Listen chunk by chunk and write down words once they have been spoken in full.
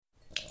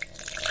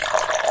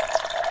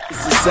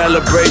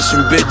celebration,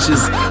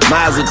 bitches.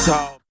 Mazel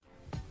tov.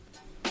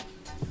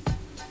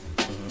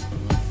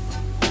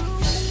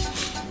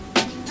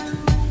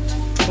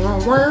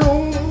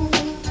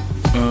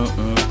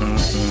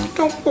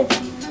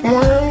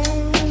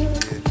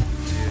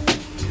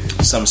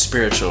 Something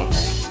spiritual.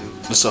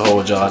 Let's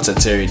hold y'all to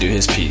Terry do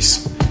his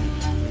piece.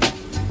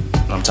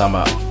 What I'm talking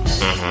about.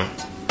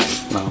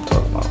 No, I'm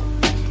talking about.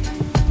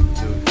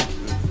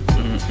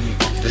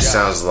 This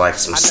sounds like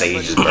some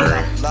sage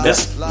burn.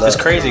 It's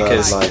crazy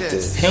because like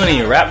this. he don't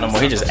even rap no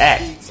more. He just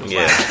act.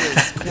 Yeah.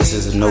 This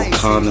is a no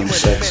condom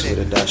sex with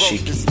a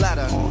dashiki.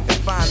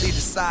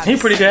 He a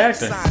pretty good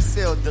actor.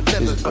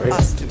 He's great.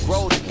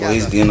 Well,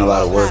 he's getting a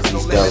lot of work.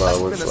 He's got a lot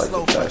of work for like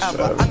the past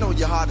forever.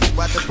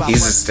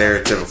 He's a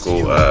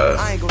stereotypical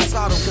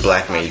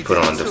black man you put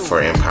on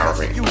for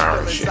empowering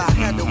shit.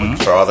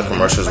 For all the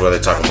commercials where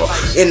they're talking about,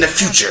 in the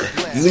future,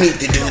 you need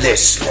to do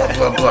this, blah,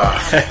 blah, blah.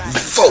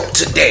 Vote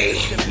today.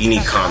 You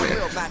need comment.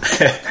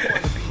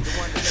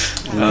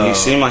 He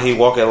seem like he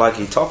walk it like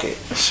he talk it.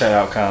 Shout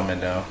out Common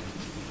though.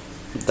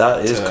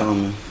 That is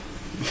common.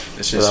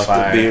 It's just Without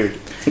fire. the beard.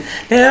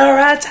 There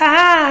are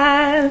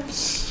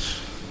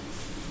times.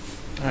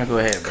 Alright, go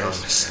ahead, bro.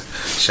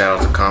 Shout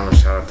out to Common.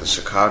 Shout out to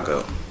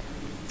Chicago.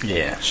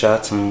 Yeah.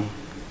 Shot town.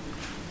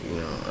 You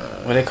know,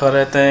 What they call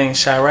that thing?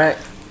 Chirac?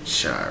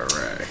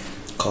 Chirac.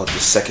 Called the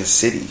second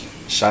city.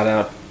 Shout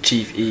out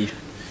Chief E.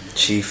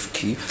 Chief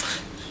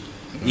Keef.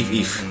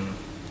 Eve.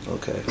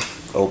 Okay.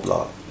 O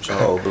Block.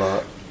 Shout out O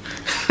Block.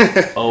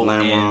 O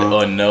Lamb N Ron.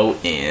 or no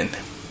N.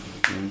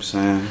 You know what I'm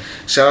saying?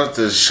 Shout out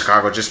to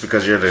Chicago just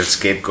because you're the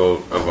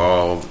scapegoat of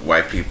all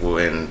white people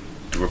and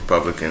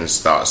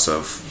Republicans' thoughts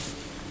of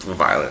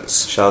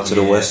violence. Shout out to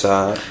the West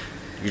Side.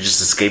 You're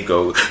just a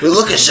scapegoat.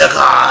 Look at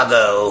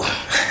Chicago.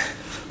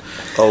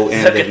 Oh,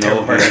 and Look the at the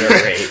no murder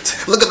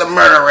rate. Look at the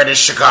murder rate in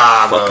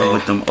Chicago. fucking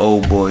with them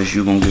old boys,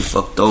 you gonna get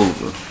fucked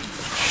over.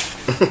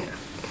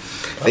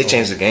 They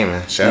changed the game,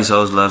 man. These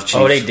hoes love Chiefs.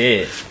 Oh, they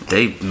did.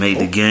 They made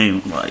the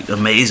game like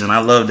amazing. I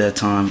love that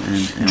time.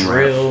 And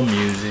Drill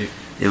music.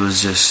 it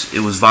was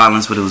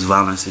violence, but it was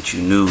violence that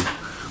you knew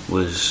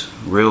was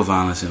real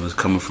violence and was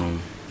coming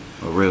from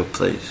a real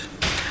place.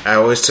 I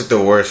always took the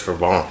words for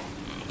bomb.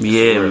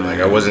 Yeah, man. Like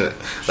I wasn't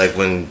like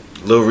when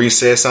Lil Reese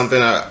said something.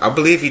 I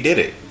believe he did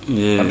it.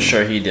 Yeah, I'm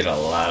sure he did a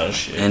lot of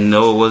shit. And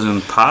no, it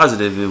wasn't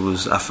positive. It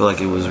was. I feel like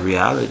it was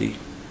reality.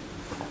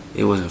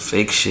 It wasn't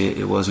fake shit.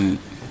 It wasn't.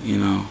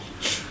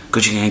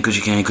 Gucci gang,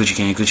 Gucci gang, Gucci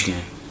gang, Gucci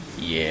gang.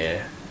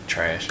 Yeah.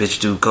 Trash. Bitch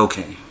do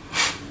cocaine.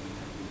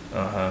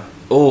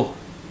 Ooh.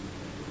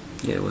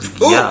 Yeah, it was.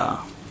 Ooh.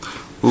 Yeah.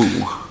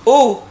 Ooh.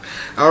 Ooh.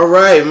 All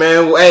right,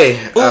 man. Well,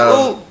 hey,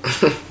 Ooh.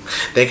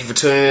 thank you for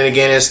tuning in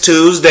again. It's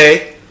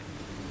Tuesday.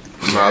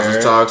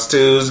 Mazel Talks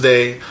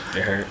Tuesday. It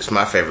hurts. It's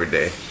my favorite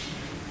day.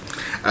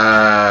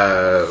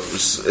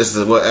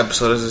 What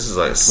episode is this? It's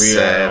like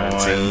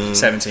 17.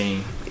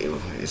 17.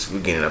 We're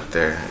getting up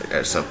there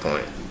at some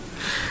point.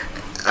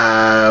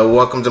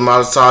 Welcome to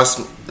Mazel Talks,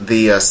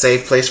 the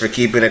safe place for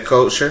keeping it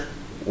kosher,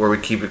 where we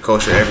keep it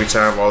kosher every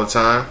time, all the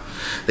time.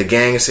 The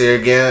gang is here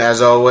again,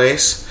 as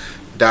always.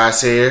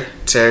 Dot's here,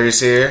 Terry's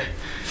here,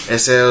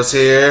 SL's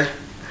here.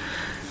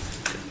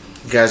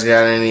 You guys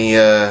got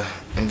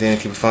anything to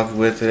keep it funky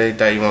with today?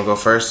 Dot, you want to go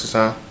first this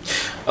time?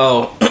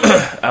 Oh,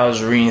 I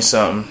was reading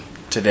something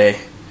today,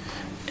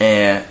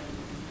 and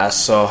I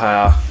saw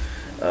how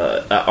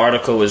an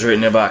article was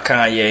written about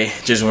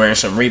Kanye just wearing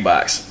some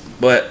Reeboks.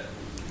 But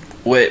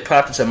what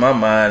popped into my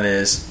mind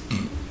is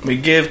we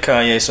give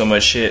Kanye so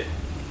much shit,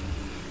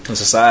 and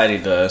society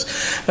does,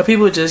 but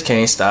people just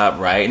can't stop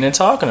writing and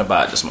talking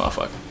about this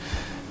motherfucker.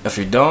 If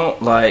you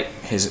don't like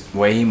his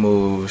way he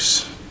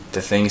moves,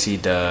 the things he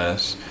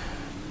does,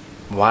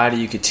 why do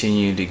you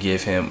continue to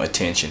give him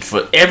attention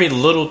for every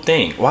little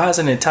thing? Why is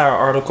an entire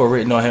article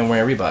written on him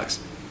wearing Reeboks?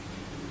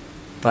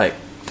 Like,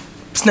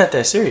 it's not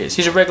that serious.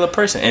 He's a regular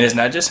person. And it's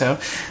not just him.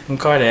 And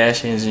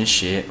Kardashians and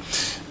shit.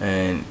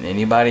 And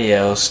anybody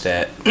else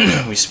that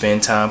we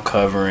spend time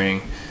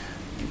covering.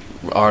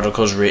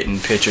 Articles written,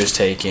 pictures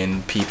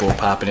taken, people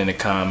popping in the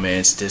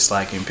comments,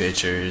 disliking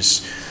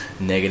pictures,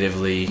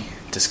 negatively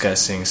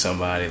discussing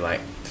somebody.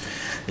 Like,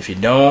 if you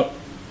don't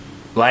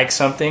like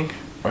something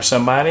or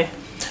somebody,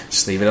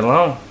 just leave it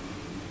alone.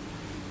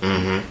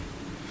 I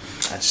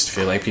just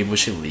feel like people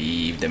should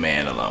leave the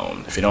man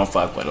alone. If you don't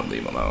fuck with him,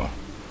 leave him alone.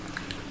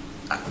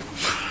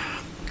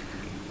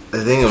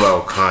 The thing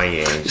about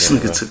Kanye, This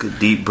nigga took a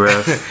deep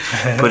breath,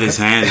 put his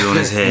hands on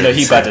his head. You know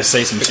he about to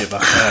say some shit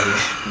about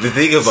Kanye. the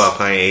thing about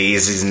Kanye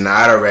is he's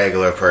not a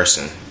regular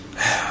person.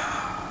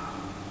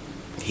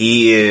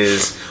 He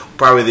is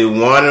probably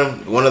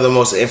one of the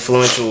most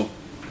influential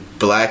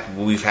black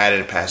we've had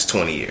in the past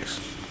 20 years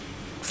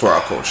for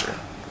our culture.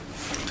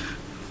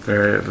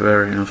 Very,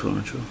 very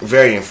influential.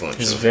 Very influential.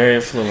 He's very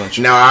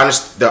influential. Now, I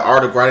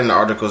understand writing the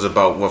articles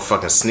about what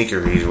fucking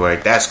sneaker he's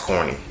wearing. That's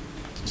corny.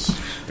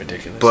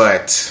 Ridiculous.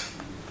 But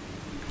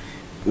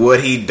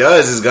what he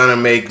does is gonna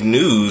make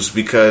news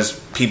because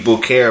people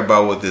care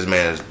about what this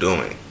man is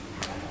doing,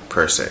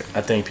 per se.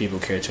 I think people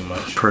care too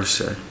much. Per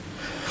se.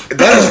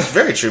 That is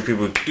very true.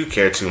 People do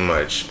care too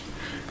much.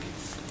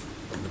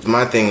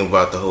 My thing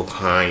about the whole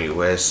Kanye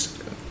West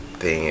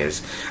thing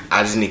is,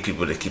 I just need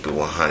people to keep it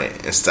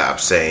 100 and stop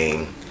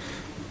saying,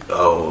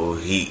 "Oh,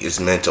 he is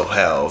mental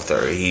health"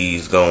 or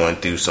 "he's going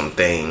through some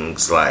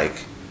things."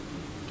 Like,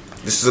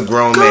 this is a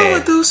grown man.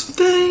 Going through some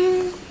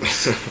things.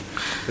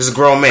 This is a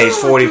grown man. He's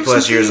 40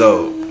 plus years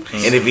old,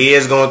 and if he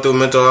is going through a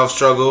mental health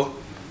struggle,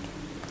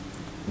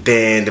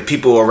 then the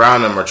people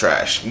around him are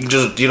trash. You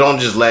don't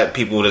just let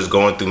people that's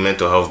going through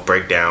mental health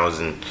breakdowns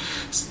and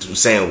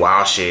saying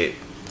wild shit.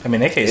 I mean,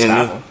 they can't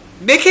stop him.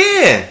 They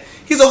can.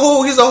 He's a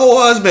whole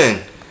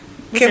husband.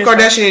 Kim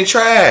Kardashian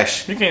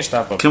trash. You can't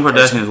stop him. Kim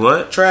Kardashian is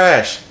what?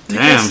 Trash.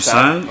 Damn,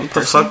 son. What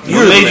the fuck? You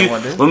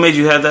What made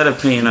you have that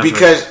opinion of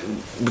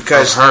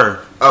Because her?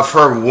 Of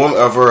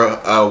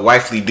her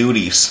wifely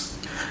duties.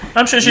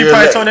 I'm sure she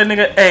probably told that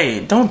nigga, "Hey,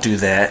 don't do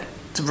that.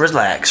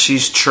 Relax."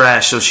 She's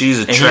trash, so she's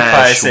a And he trash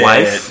probably said,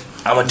 wife.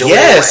 I'm gonna do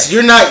Yes, it.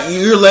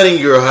 you're letting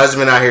your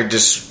husband out here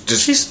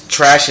just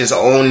trash his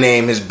own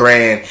name, his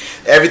brand,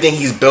 everything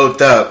he's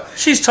built up.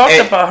 She's talked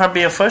about her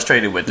being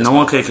frustrated with this. No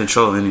one can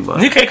control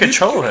anybody. You can't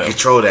control him.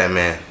 Control that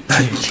man.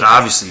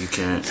 Obviously, you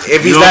can't.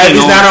 If he's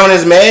not on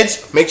his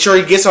meds, make sure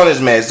he gets on his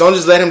meds. Don't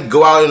just let him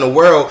go out in the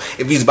world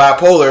if he's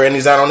bipolar and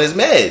he's not on his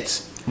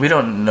meds. We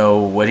don't know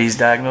what he's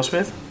diagnosed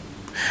with.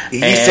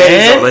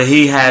 But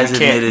he has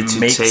admitted to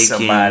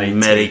taking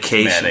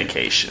medication.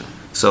 medication.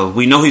 So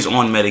we know he's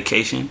on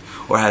medication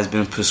or has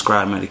been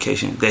prescribed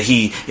medication that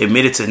he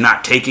admitted to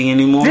not taking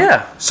anymore.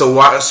 Yeah. So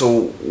why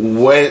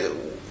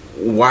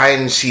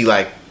didn't she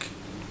like?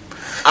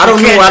 I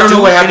don't know. I don't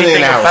know what happened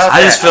in the house.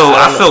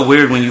 I feel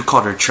weird when you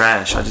called her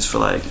trash. I just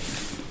feel like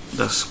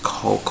that's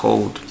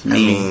cold,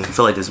 mean. I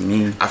feel like that's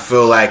mean. I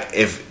feel like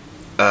if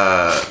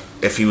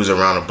he was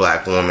around a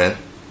black woman.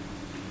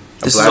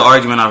 This is an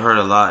argument I've heard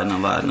a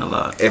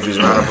lot. If he's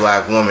around a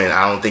black woman,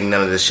 I don't think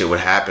none of this shit would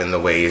happen the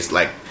way it's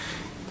like.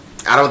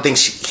 I don't think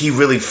he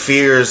really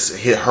fears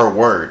her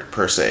word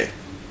per se.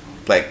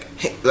 Like,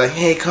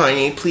 hey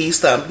Kanye, please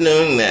stop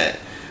doing that.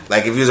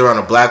 Like, if he was around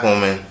a black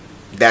woman,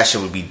 that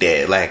shit would be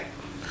dead. Like,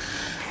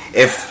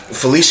 if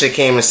Felicia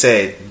came and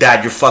said,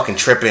 "Dad, you're fucking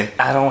tripping,"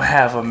 I don't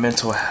have a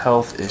mental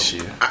health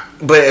issue.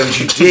 But if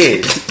you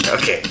did,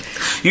 okay,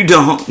 you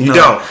don't. You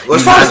don't. Well,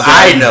 as far as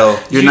I know,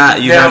 you're not.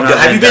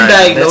 Have you been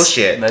diagnosed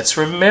yet? Let's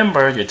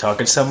remember, you're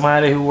talking to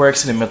somebody who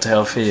works in the mental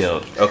health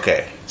field.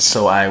 Okay.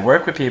 So I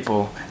work with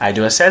people. I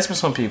do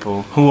assessments on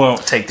people who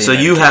won't take their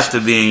medication. You have to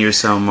be in your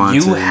someone.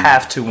 You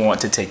have to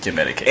want to take your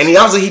medication. And he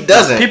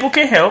doesn't. People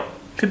can help.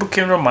 People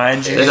can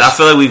remind you. I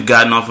feel like we've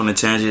gotten off on a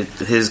tangent.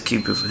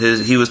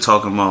 He was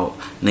talking about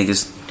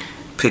niggas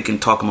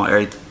talking about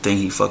everything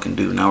he fucking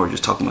do. Now we're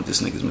just talking about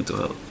this nigga's mental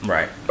health.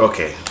 Right.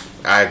 Okay.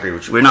 I agree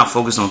with you. We're not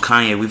focused on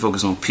Kanye. We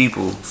focus on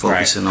people.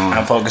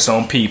 I'm focused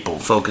on people.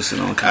 Focusing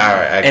on Kanye. All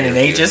right, and it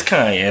ain't just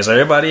Kanye. It's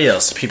everybody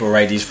else. People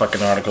write these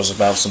fucking articles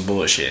about some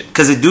bullshit.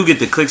 Because they do get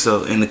the clicks,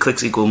 though. And the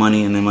clicks equal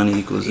money, and the money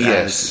equals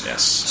yes.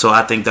 So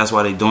I think that's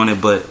why they doing it.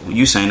 But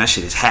you saying that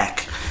shit is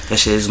hack. That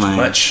shit is lame.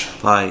 Much.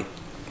 Like,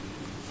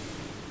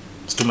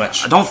 it's too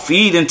much. Don't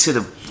feed into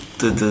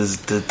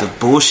the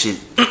bullshit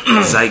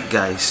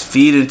zeitgeist.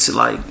 Feed into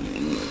like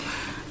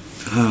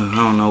I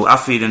don't know. I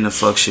feed into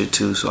fuck shit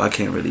too, so I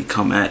can't really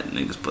come at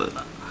niggas. But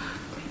I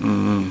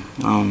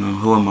don't know.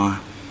 Who am I?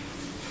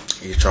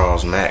 You're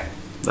Charles Mack.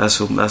 That's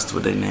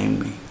what they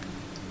named me.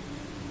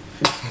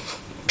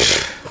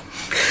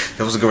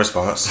 That was a good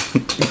response.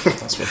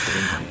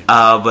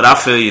 But I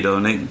feel you though.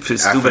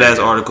 Stupid ass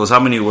articles. How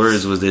many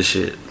words was this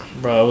shit?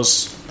 Bro,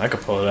 I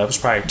could pull it up. It was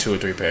probably 2 or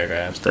 3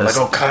 paragraphs. Like,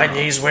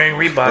 Kanye's wearing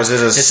Reeboks.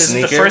 This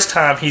isn't the first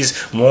time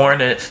he's worn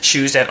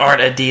shoes that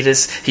aren't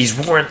Adidas. He's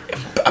worn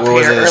a pair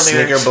earlier. A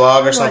sneaker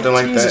blog or something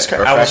like that?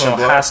 Or I was on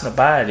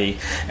Hasnabadi,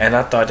 and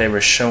I thought they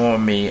were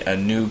showing me a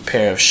new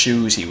pair of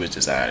shoes he was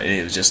designing.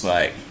 It was just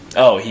like,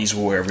 oh, he's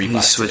wearing Reeboks.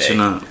 He's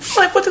switching up.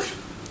 Like, what the?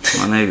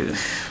 My nigga.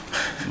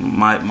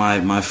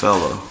 My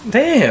fellow.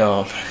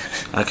 Damn.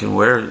 I can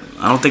wear it.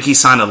 I don't think he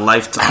signed a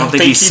lifetime. I don't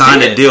think he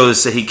signed a deal that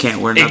said he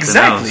can't wear nothing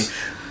else.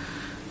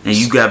 And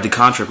you grabbed the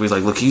contract. He's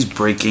like, look, he's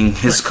breaking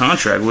his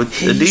contract with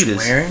Adidas. He's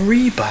wearing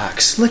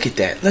Reeboks. Look at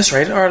that. Let's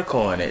write an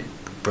article on it,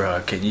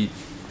 bro. Can you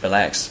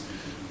relax?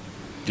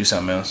 Do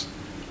something else.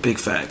 Big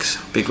facts.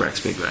 Big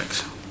racks.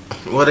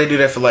 Well, they do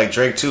that for like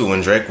Drake too.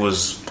 When Drake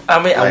was,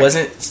 I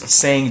wasn't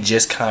saying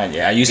just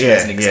Kanye. I used him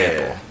as an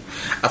example. Yeah.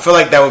 I feel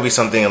like that would be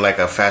something like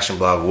a fashion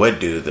blog would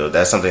do, though.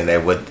 That's something they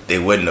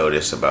would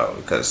notice about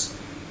because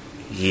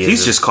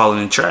he's just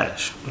calling it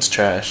trash. It's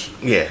trash.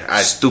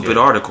 Yeah, stupid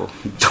article.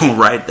 Don't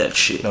write that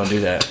shit. Don't do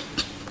that.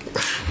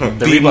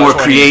 Be more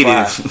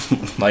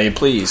creative. Like,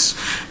 please.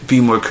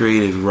 Be more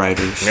creative,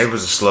 writers. Maybe it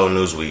was a slow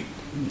news week.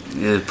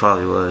 Yeah, it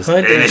probably was.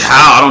 I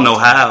don't know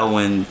how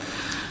when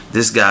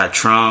this guy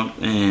Trump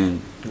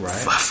and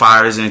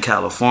fires in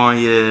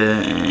California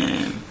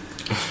and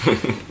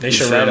they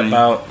should write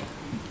about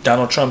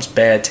Donald Trump's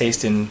bad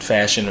taste in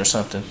fashion or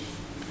something.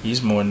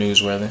 He's more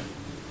newsworthy.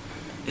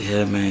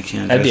 Yeah, man,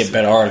 can't. That'd be a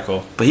better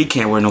article. But he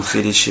can't wear no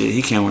fitted shit.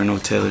 He can't wear no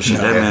Taylor shit.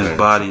 That man's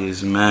body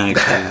is mad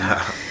crazy.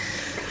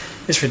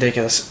 It's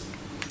ridiculous.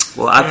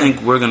 Well, I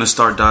think we're gonna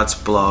start Dot's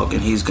blog,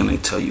 and he's gonna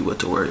tell you what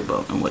to worry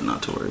about and what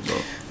not to worry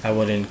about. I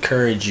would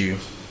encourage you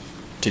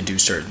to do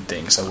certain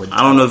things.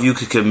 I don't know if you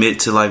could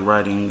commit to like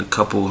writing a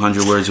couple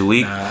 100 words a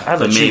week,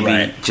 but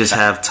maybe just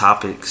have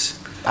topics.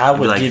 I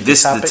would like, give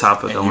this is the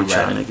topic I want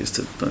y'all it. niggas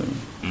to.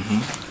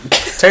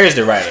 Terry's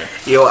the writer.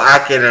 Yo, I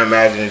can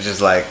imagine it's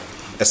just like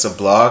it's a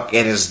blog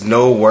and it's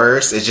no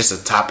words. It's just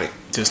a topic.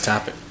 Just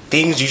topic.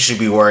 Things you should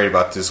be worried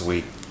about this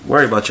week.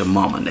 Worry about your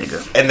mama,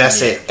 nigga. And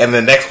that's it. And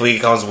the next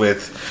week comes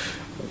with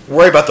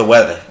worry about the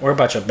weather. Worry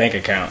about your bank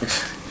account.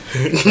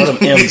 Where them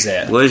M's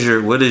at? What is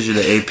your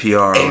the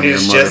APR And on your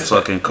it's just-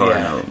 motherfucking car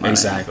note? Man?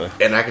 Exactly.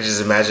 And I can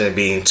just imagine it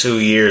being 2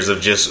 years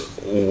of just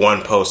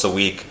one post a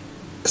week.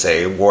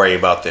 Say, worry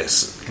about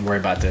this. Worry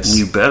about this.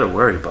 You better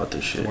worry about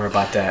this shit. Worry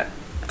about that.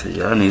 Cause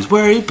y'all need to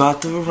worry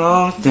about the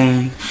wrong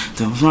thing.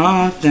 The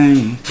wrong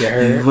thing. You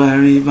heard? You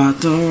worry about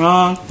the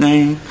wrong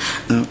thing.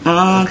 The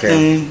wrong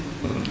Okay. thing.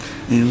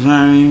 You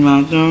worry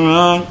about the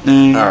wrong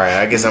thing. Alright,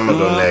 I guess I'm gonna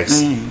go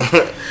next.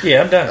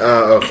 Yeah, I'm done.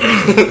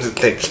 Okay.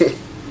 Thank you.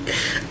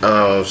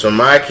 So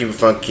my Keep It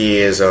Funky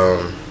is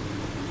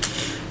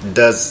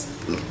there's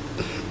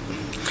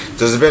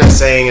been a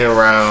saying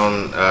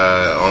around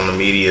on the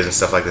media and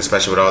stuff like that,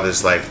 especially with all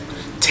this like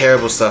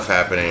terrible stuff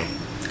happening,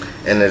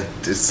 and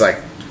it's like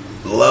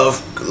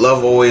love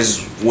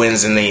always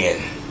wins in the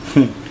end.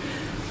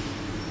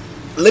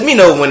 Let me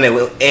know when the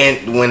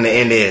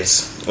end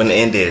is,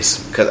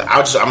 because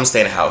I'm gonna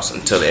stay in the house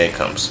until the end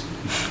comes,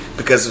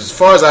 because as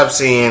far as I've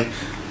seen,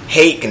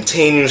 hate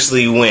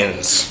continuously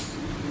wins.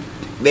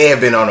 They have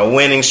been on a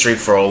winning streak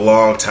for a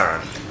long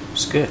time.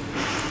 It's good.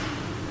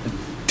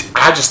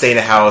 I just stay in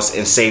the house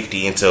in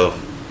safety until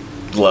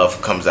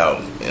love comes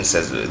out and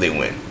says that they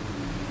win.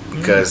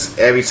 Because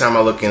every time I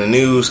look in the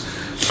news,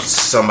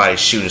 somebody's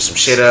shooting some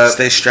shit up.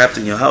 Stay strapped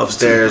in your house.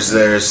 Too.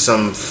 There's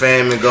some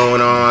famine going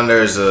on.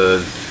 There's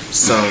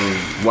some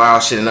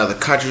wild shit in other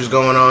countries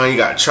going on. You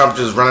got Trump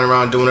just running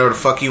around doing whatever the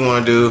fuck you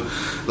want to do.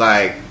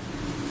 Like,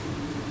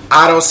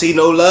 I don't see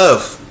no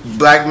love.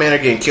 Black men are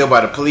getting killed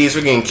by the police.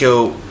 We're getting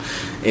killed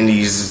in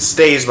these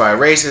states by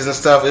racists and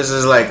stuff. It's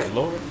just like,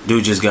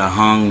 dude just got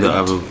hung the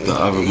other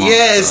month.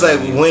 yeah, it's like,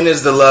 when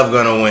is the love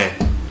gonna win?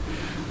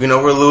 You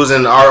know, we're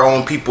losing our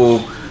own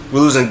people.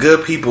 We're losing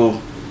good people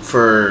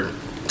for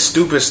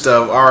stupid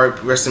stuff.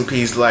 Rest in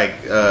peace,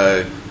 like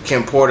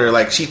Kim Porter.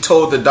 Like, she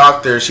told the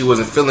doctor she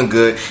wasn't feeling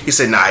good. He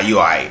said, "Nah, you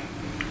alright,"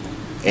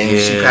 and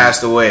she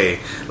passed away.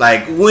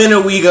 Like, when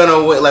are we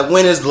gonna win? Like,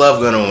 when is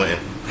love gonna win?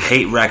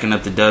 Hate racking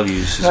up the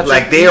W's.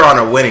 Like, they are on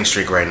a winning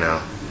streak right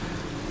now.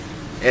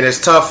 And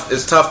it's tough.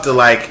 It's tough to,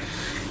 like,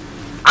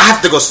 I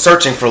have to go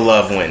searching for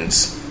love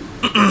wins.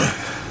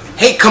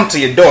 Hate come to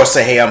your door,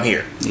 say, "Hey, I'm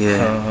here."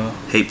 Yeah.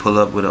 Hate pull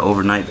up with an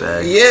overnight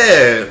bag.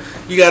 Yeah,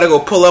 you gotta go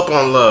pull up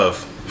on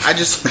love. I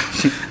just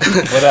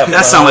What up?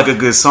 That sounds like a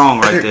good song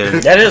right there.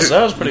 That was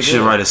pretty You good.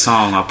 should write a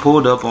song. I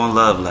pulled up on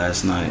love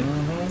last night.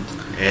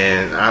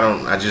 and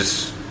I'm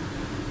just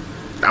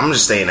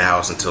staying in the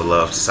house until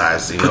love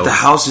decides. But the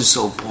house is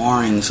so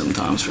boring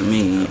sometimes for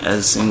me as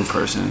a single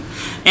person,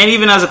 and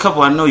even as a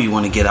couple. I know you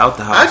want to get out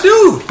the house. I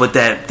do, but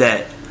that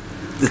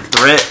the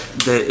threat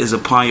that is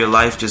upon your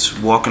life,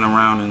 just walking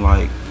around and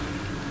like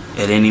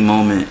at any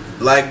moment.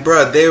 like,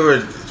 bruh, they were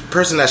the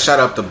person that shot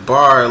up the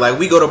bar. Like,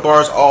 we go to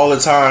bars all the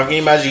time. Can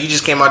you imagine? You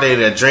just came out there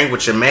to drink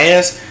with your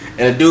mans,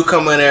 and a dude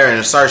come in there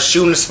and start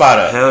shooting the spot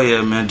up. Hell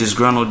yeah, man!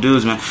 Disgruntled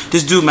dudes, man.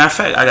 This dude, matter of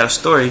fact, I got a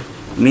story.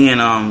 Me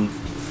and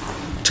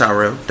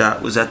Tyrell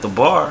Dot was at the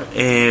bar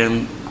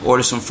and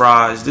ordered some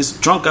fries. This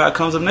drunk guy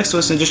comes up next to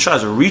us and just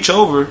tries to reach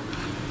over,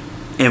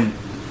 and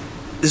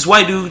this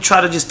white dude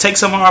tried to just take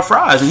some of our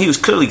fries, and he was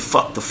clearly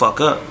fucked the fuck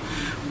up,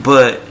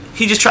 but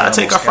he just tried to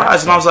take our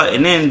fries, and I was like,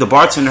 and then the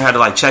bartender had to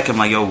like check him,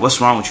 like, "Yo,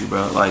 what's wrong with you,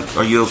 bro? Like,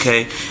 are you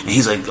okay?" And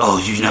he's like, "Oh,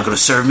 you're not gonna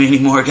serve me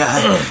anymore,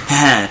 guy."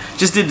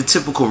 Just did the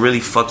typical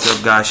really fucked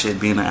up guy shit,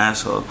 being an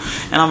asshole.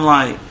 And I'm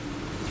like,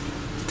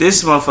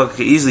 this motherfucker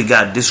easily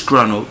got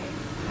disgruntled,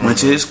 went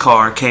to his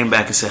car, came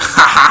back and said,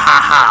 "Ha ha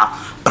ha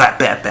ha, bat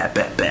bat bat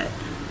bat bat,"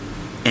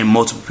 and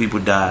multiple people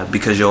died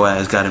because your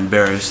ass got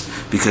embarrassed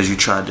because you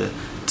tried to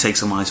take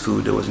somebody's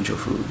food that wasn't your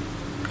food.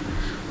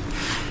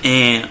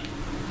 And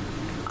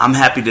I'm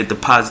happy that the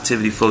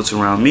positivity floats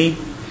around me,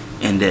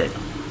 and that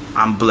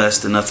I'm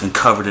blessed enough and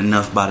covered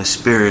enough by the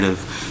spirit of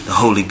the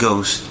Holy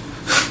Ghost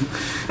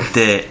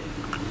that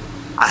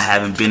I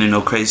haven't been in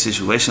no crazy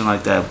situation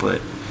like that. But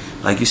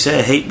like you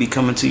said, hate be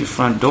coming to your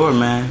front door,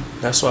 man.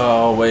 That's why I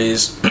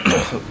always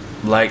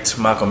liked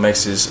Malcolm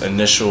X's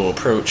initial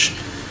approach,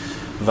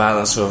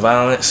 violence for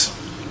violence,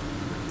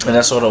 and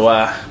that's sort of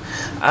why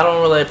I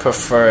don't really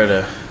prefer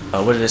to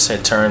what did they say,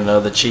 turn the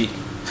other cheek,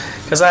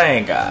 because I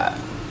ain't God.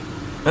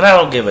 And I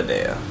don't give a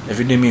damn. If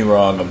you do me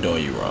wrong, I'm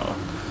doing you wrong.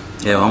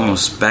 Yeah, I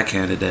almost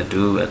backhanded that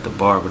dude at the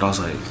bar, but I was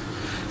like,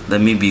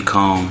 let me be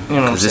calm,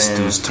 because this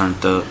dude's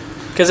turned up.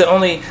 Because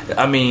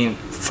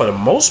for the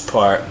most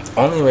part, the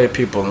only way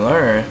people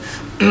learn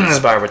is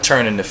by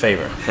returning the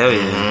favor. Hell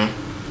yeah.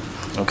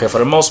 Mm-hmm. Okay, for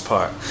the most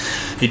part.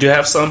 You do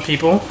have some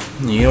people,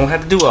 you don't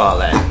have to do all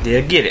that.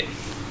 They'll get it.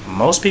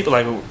 most people,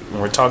 like when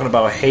we're talking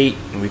about hate,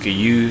 we could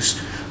use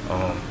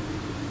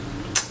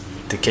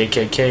the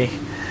KKK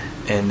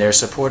and their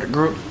supporter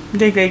group. You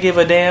think they give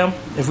a damn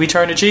if we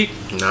turn the cheek?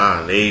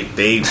 Nah,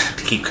 they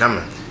keep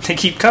coming. They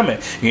keep coming.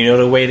 You know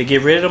the way to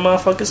get rid of the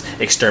motherfuckers?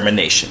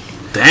 Extermination.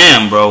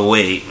 Damn, bro.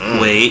 Wait.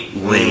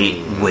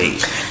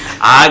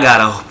 I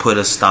gotta put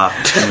a stop.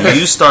 When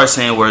you start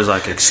saying words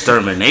like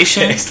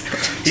extermination,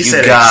 He you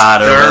said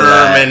gotta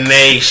relax.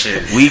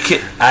 extermination. We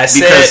can. I said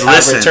because, I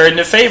listen, return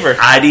the favor.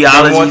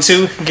 ideologies. You want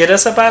to get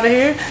us up out of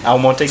here? I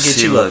want to get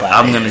See, you look, up out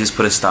I'm of gonna here. just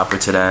put a stopper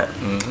to that.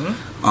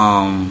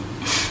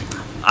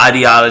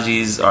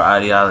 Ideologies are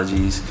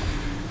ideologies.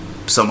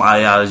 Some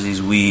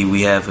ideologies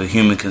we have a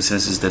human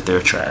consensus that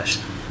they're trash.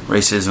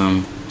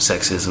 Racism,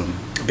 sexism,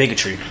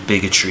 bigotry,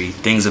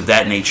 things of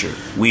that nature.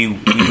 We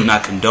do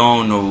not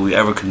condone, nor will we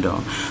ever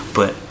condone.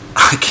 But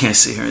I can't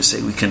sit here and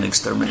say we can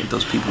exterminate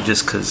those people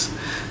just because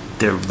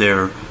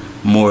they're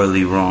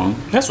morally wrong.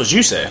 That's what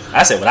you said.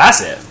 I said what I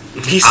said.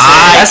 He said,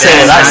 I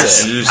said what I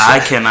said. You I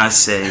cannot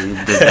say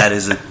that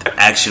is an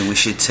action we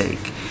should take.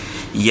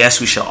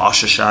 Yes, we should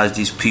ostracize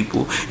these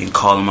people and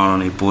call them out on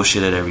their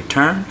bullshit at every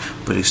turn.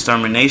 But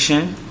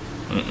extermination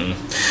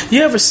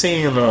You ever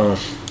seen?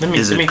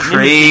 is a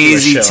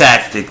crazy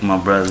tactic, my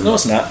brother. No,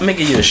 it's not. Let me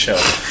give you a show.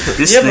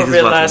 This You ever nigga's about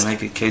realize? to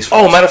make a case for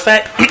Oh, matter of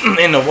fact,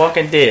 in The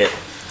Walking Dead,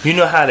 you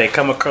know how they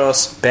come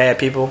across bad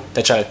people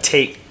that try to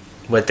take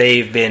what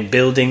they've been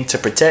building to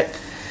protect.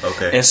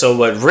 Okay. And so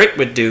what Rick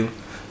would do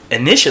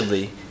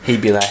initially,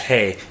 he'd be like,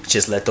 "Hey,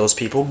 just let those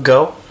people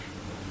go.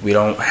 We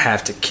don't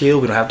have to kill.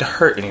 We don't have to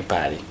hurt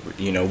anybody.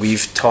 You know,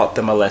 we've taught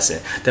them a lesson."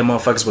 Them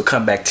motherfuckers would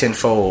come back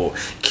tenfold,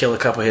 kill a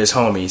couple of his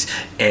homies,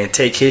 and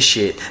take his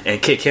shit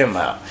and kick him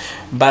out.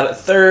 By the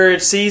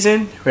third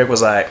season, Rick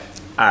was like,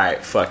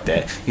 "Alright, fuck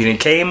that. You done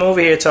came over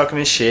here talking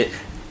this shit.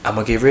 I'm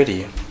gonna get rid of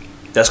you.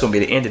 That's gonna be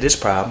the end of this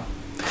problem."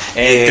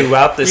 And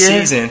throughout the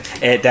season,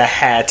 that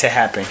had to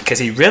happen because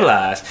he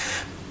realized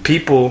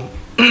people,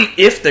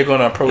 if they're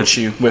gonna approach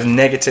you with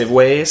negative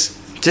ways,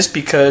 just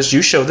because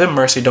you show them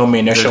mercy don't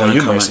mean they're showing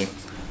you mercy.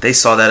 They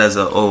saw that as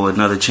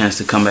another chance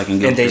to come back and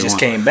get And what they they just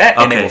want. came back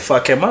and they Okay. will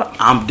fuck him up.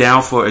 I'm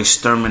down for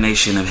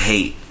extermination of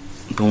hate.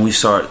 When we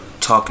start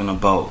talking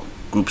about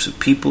groups of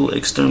people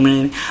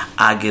exterminating,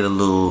 I get a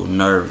little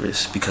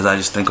nervous because I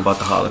just think about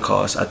the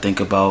Holocaust. I think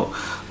about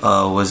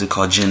what is it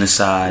called,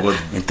 genocide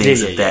and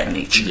things of that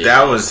nature.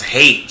 That was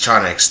hate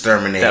trying to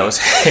exterminate. That was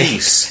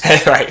peace.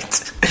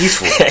 Right.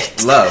 Peaceful.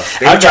 Love.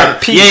 They I were trying got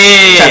to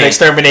peace trying to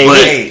exterminate But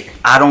hate.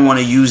 I don't want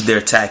to use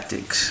their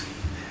tactics.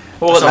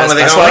 Well, That's all that's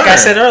they like don't I learn.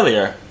 said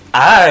earlier.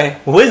 I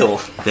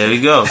will. There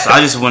you go. So I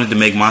just wanted to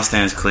make my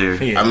stance clear.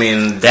 Yeah. I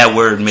mean, That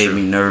word made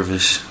me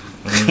nervous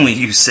when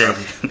you said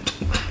it.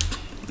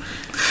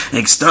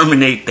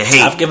 Exterminate the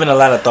hate. I've given a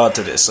lot of thought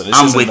to this, so this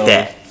I'm isn't with no-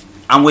 that.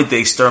 I'm with the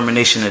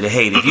extermination of the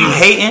hate. If you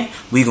hating,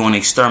 we gonna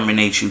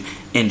exterminate you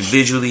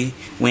individually.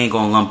 We ain't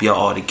gonna lump y'all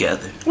all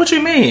together. What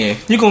you mean?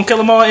 You gonna kill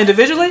them all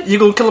individually? You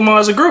gonna kill them all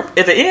as a group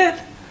at the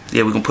end?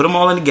 Yeah, we gonna put them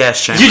all in the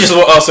gas chamber. You just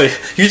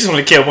want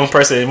to kill one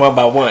person one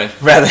by one,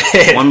 rather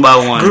than One by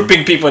one.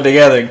 grouping people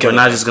together and We're killing.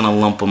 not just gonna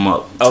lump them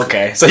up.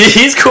 Okay, so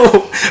he's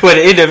cool with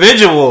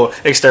individual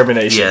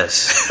extermination.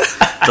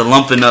 Yes. The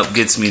lumping up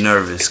gets me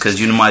nervous because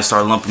you might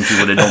start lumping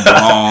people that don't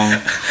belong.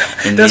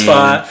 And That's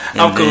fine.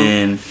 And I'm cool.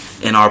 then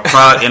in our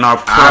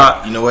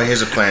you know what?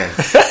 Here's a plan.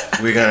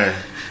 We're gonna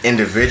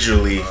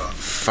individually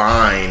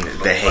find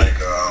the hate.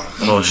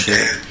 oh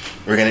shit.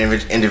 We're gonna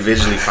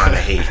individually find the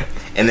hate,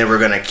 and then we're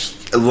gonna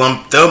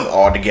lump them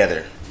all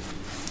together.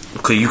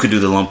 Okay, you could do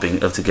the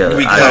lumping of together.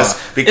 Because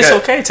It's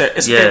okay. It's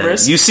okay, Yeah,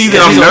 Briss. you see Yeah,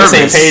 that I'm he's on the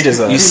nervous. same page as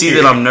us. You see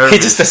that I'm nervous. He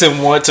just doesn't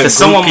want to. Because group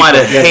someone might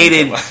people have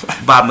together.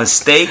 hated by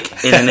mistake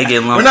and then they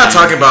get lumped. We're not in.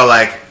 talking about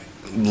like.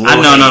 I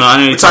know, no. I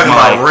know We're you're talking talking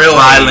about about real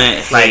violent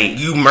hate. hate. Like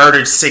you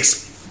murdered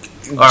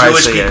 6 right,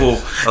 Jewish so yeah. people.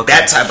 Okay.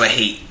 That type of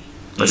hate.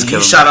 Let's You kill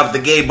 'em. shot up the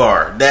gay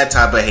bar. That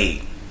type of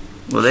hate.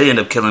 Well, they end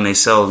up killing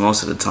themselves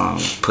most of the time,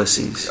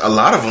 pussies. A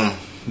lot of them.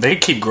 They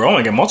keep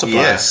growing and multiplying.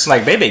 Yes.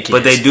 Like baby kids.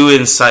 But they do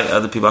incite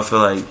other people. I feel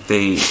like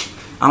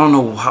I don't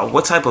know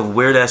what type of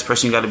weird ass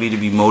person you got to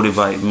be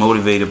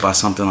motivated by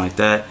something like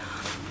that.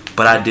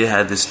 But I did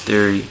have this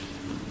theory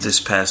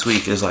this past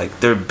week. It's like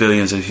there are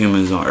billions of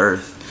humans on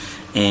Earth,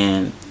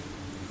 and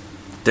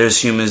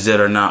there's humans that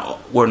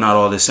we're not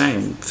all the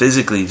same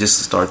physically. Just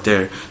to start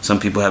there, some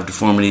people have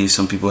deformities,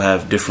 some people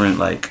have different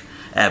like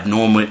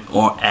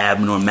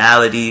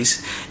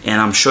abnormalities, and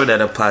I'm sure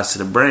that applies to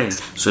the brain.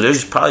 So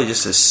there's probably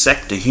just a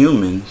sect of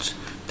humans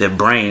their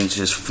brains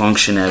just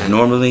function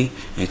abnormally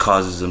and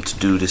causes them to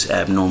do this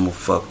abnormal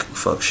fuck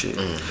shit.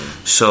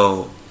 Mm-hmm.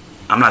 So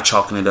I'm not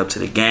chalking it up to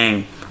the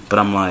game, but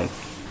I'm like,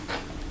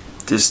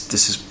 this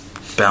is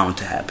bound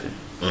to happen.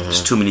 Mm-hmm.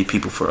 There's too many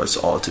people for us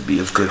all to be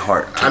of good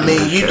heart. I mean,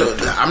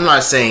 I'm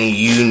not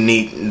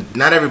saying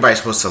not everybody's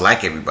supposed to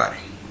like everybody.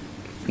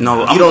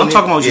 No, I'm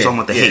talking about just talking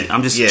about the hate.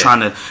 I'm just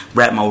trying to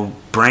wrap my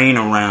brain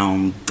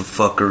around the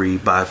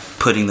fuckery by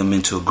putting them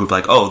into a group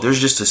like, oh, there's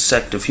just a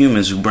sect of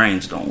humans whose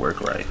brains don't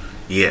work right.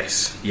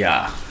 Yes.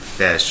 Yeah.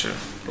 That's true.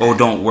 Or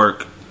don't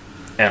work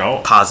At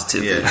all.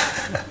 positively.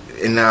 Yeah.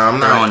 And now I'm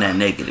They're not on that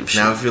negative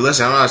shit. Now, if you're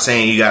listening, I'm not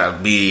saying you gotta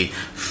be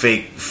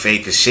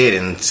fake as shit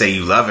and say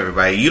you love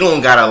everybody. You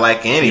don't gotta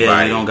like anybody.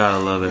 Yeah, you don't gotta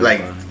love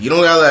everybody. Like, you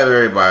don't gotta love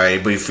everybody.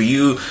 But for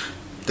you,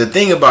 the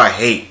thing about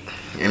hate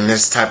and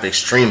this type of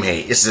extreme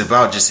hate, it's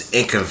about just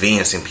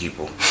inconveniencing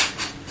people.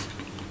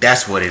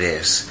 That's what it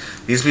is.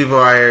 These people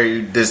are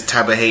this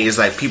type of hate is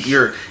like people.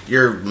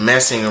 You're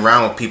messing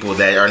around with people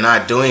that are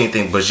not doing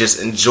anything but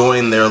just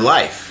enjoying their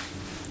life.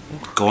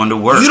 Going to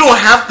work. You don't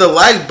have to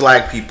like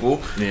black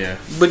people. Yeah.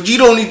 But you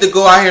don't need to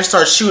go out here and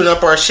start shooting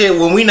up our shit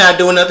when we not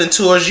doing nothing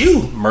towards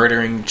you.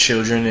 Murdering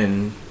children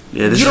and...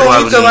 Yeah, this You is why don't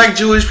we need to like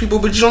Jewish people,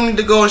 but you don't need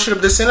to go and shoot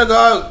up the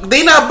synagogue.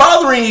 They not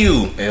bothering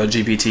you.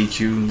 LGBTQ.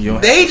 You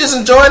don't They just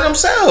enjoying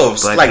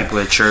themselves. black like people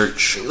at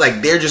church.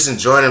 like they're just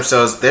enjoying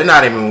themselves. They're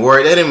not even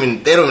worried. They don't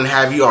even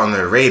have you on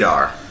their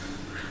radar.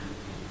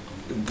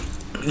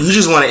 You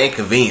just want to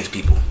inconvenience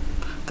people.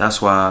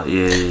 That's why,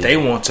 yeah. They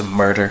want to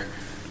murder,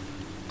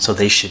 so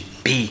they should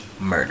be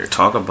murdered.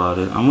 Talk about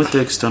it. I'm with the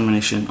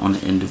extermination on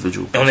the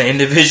individual. On the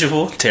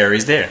individual,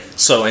 Terry's there.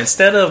 So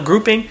instead of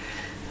grouping,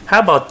 how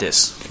about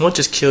this? We'll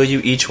just kill you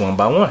each one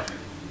by one.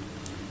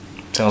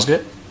 Sounds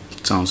good?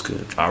 Sounds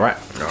good. All right.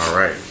 All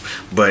right.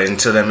 But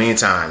until that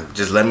meantime,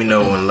 just let me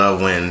know when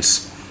love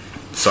wins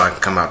so I can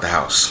come out the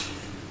house.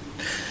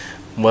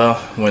 Well,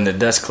 when the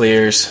dust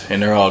clears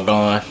and they're all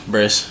gone,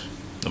 Briss,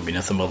 there'll be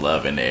nothing but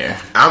love in the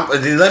air.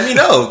 Let me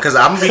know, because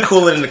I'm going to be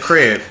cooling in the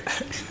crib.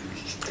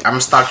 I'm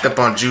stocked up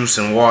on juice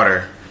and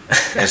water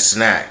and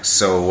snacks.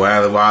 So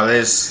while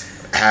this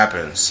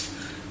happens,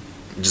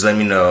 just let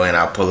me know and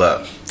I'll pull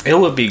up. It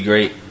would be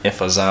great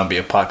if a zombie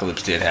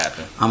apocalypse did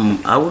happen.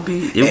 I would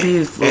be. It'd be.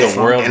 The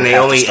world And would they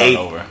have only to start ate.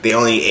 over. They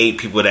only ate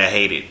people that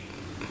hate it.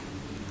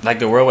 Like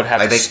the world would have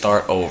Like to they-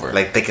 start over.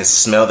 Like they can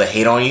smell the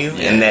hate on you,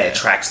 Yeah. and that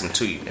attracts them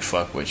to you. They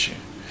fuck with you.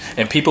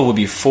 And people would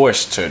be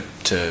forced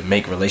to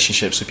make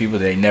relationships with people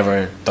they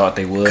never thought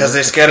they would. Because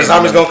they're scared the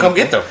zombies gonna come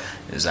get them.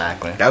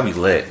 Exactly. That'd be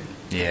lit.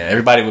 Yeah,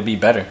 everybody would be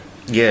better.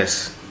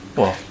 Yes.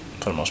 Well,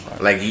 for the most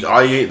part. Like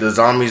the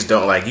zombies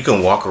don't like. You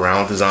can walk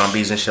around with the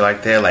zombies and shit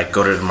like that. Like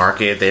go to the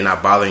market, they're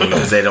not bothering you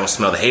because they don't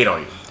smell the hate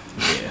on you.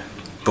 Yeah.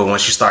 But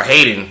once you start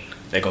hating,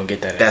 They're gonna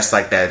get that. that's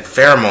like that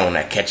pheromone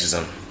that catches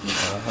them.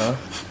 Uh-huh.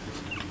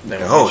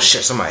 Oh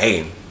shit, somebody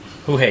hating.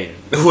 Who hated?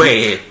 Who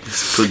hated?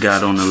 Put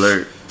God on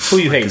alert. Who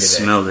you I hating could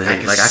today? smell the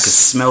hate. Like I could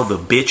smell the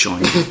bitch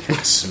on you. I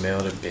can smell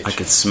the bitch. I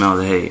could smell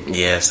the hate.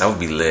 Yes, that would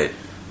be lit.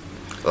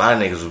 A lot of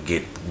niggas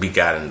would be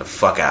gotten the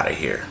fuck out of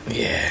here.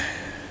 Yeah.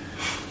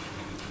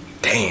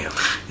 Damn.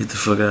 Get the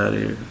fuck out of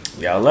here.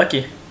 Y'all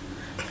lucky.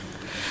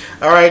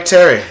 All right,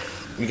 Terry,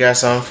 you got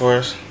something for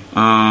us?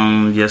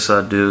 Yes,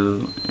 I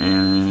do,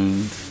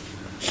 and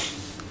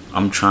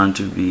I'm trying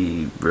to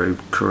be very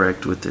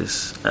correct with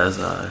this as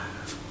I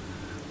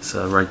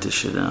write this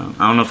shit down.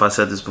 I don't know if I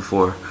said this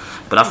before,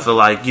 but I feel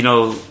like,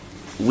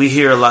 we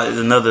hear a lot.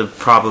 Another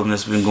problem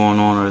that's been going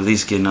on, or at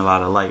least getting a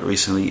lot of light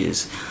recently,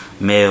 is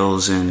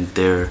males and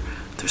their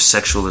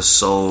sexual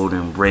assault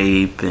and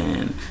rape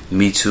and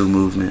Me Too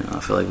movement.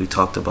 I feel like we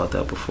talked about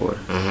that before.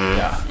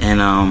 Yeah.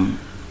 And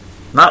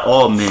not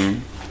all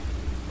men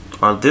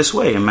are this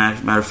way.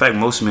 Matter of fact,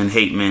 most men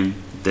hate men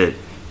that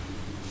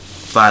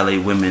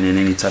violate women in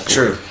any type of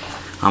True. way.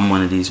 I'm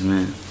one of these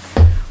men.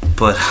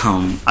 But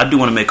I do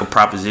want to make a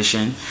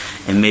proposition,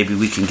 and maybe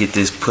we can get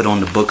this put on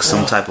the book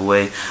some type of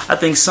way. I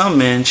think some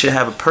men should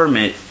have a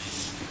permit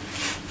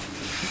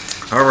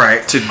All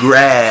right. to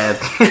grab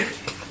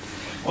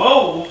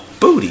Whoa.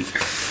 booty.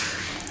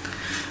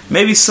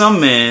 Maybe some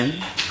men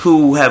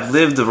who have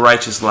lived a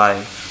righteous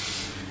life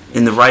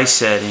in the right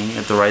setting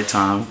at the right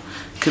time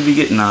could be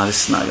getting. Nah,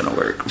 this is not gonna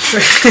work.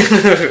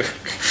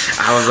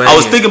 I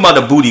was thinking about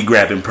the booty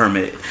grabbing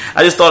permit.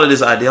 I just thought of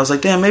this idea. I was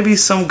like, damn, maybe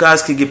some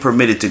guys could get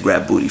permitted to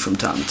grab booty from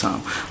time to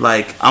time.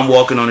 Like, I'm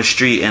walking on the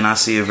street and I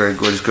see a very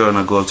gorgeous girl and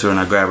I go up to her and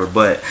I grab her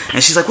butt.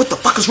 And she's like, what the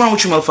fuck is wrong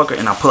with you, motherfucker?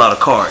 And I pull out a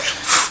card.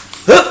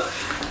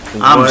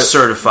 I'm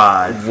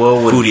certified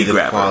What would booty be the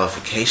grabber.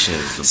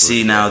 qualifications? of See,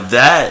 booty now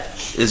that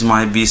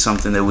might be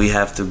something that we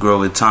have to grow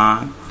with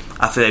time.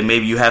 I feel like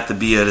maybe you have to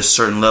be at a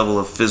certain level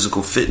of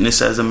physical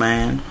fitness as a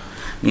man.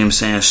 You know what I'm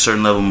saying? A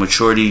certain level of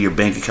maturity. Your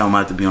bank account might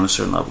have to be on a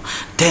certain level.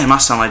 Damn, I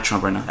sound like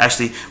Trump right now.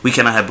 Actually, we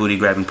cannot have booty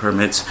grabbing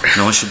permits.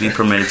 No one should be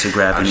permitted to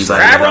grab anybody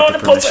grab her without on the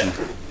the pussy.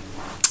 permission.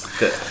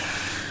 Good.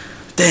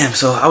 Damn,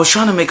 so I was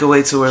trying to make a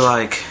way to where,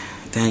 like,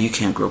 damn, you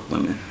can't grope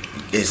women.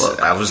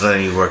 I was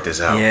letting you work this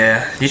out.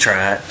 Yeah, you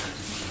tried.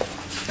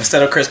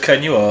 Instead of Chris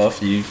cutting you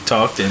off, you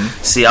talked and...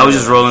 See, I was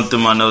just rolling through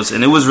my notes,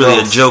 and it was really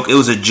a joke. It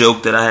was a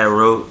joke that I had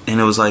wrote, and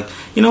it was like,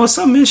 you know what,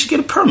 some men should get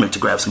a permit to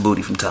grab some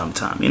booty from time to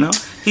time, you know?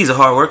 He's a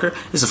hard worker.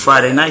 It's a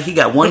Friday night. He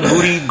got one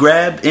booty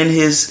grab in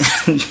his...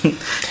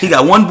 he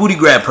got one booty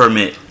grab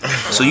permit.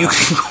 So you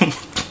can go...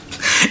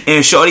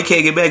 And Shorty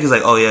can't get back. He's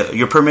like, oh, yeah,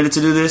 you're permitted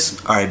to do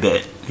this? All right,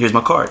 bet. Here's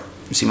my card.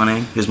 You see my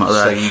name? Here's my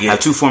other So ID. you I have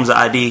 2 forms of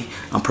ID.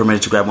 I'm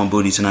permitted to grab one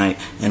booty tonight,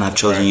 and I've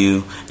chosen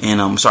you. And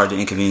I'm sorry to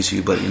inconvenience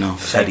you, but I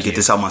had to get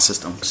this out my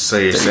system. So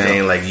you're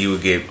saying like you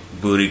would get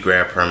booty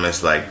grab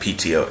permits like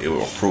PTO, it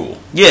will accrue.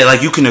 Yeah,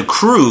 like you can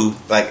accrue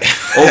Like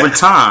over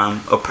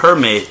time a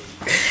permit,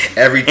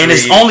 every 3 and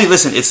it's only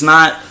it's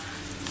not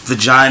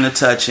vagina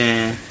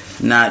touching.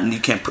 You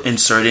can't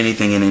insert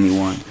anything in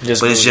anyone,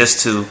 but it's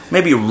just to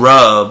maybe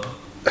rub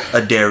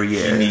a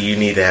derriere. You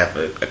need to have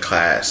a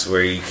class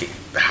where you can,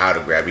 how to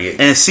grab it.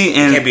 And see,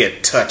 and it can't be a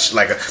touch,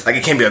 like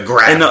it can't be a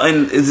grab.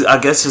 And I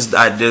guess the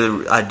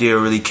idea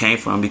really came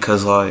from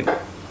because like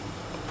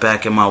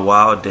back in my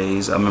wild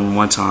days, I remember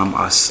one time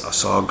I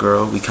saw a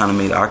girl. We kind of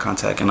made eye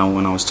contact, and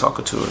when I was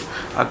talking to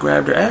her, I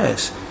grabbed her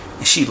ass.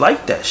 And she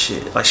liked that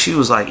shit. Like, she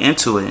was, like,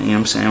 into it. You know what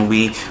I'm saying?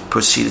 We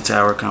proceeded to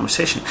our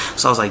conversation.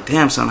 So I was like,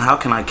 damn, son, how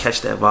can I catch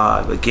that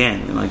vibe?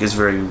 Again, like, it's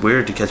very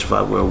weird to catch a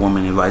vibe where a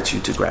woman invites you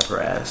to grab her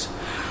ass.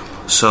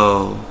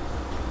 So,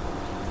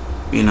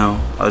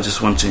 I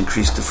just want to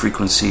increase the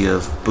frequency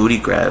of booty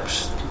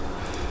grabs.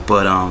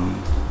 But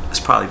it's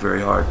probably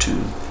very hard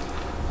to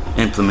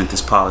implement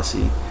this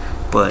policy.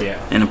 But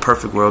in a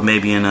perfect world,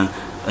 maybe in a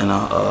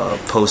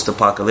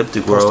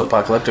post-apocalyptic world,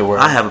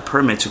 I have a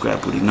permit to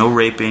grab booty. No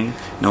raping,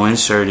 no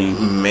inserting,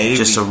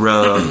 just a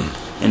rub.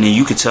 And then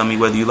you could tell me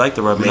whether you like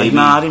the rub. Like,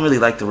 nah, I didn't really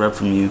like the rub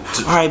from you.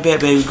 All right,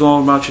 bet, baby, go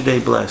on about your day,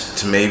 blessed.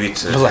 To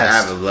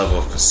have a level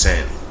of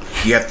consent,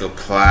 you have to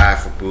apply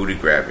for booty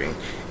grabbing,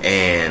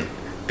 and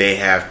they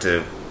have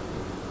to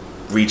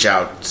reach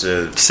out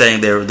to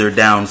saying they're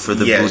down for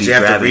the booty grabbing. You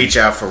have to reach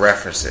out for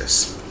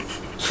references.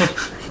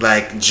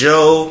 Like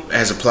Joe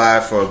has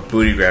applied for a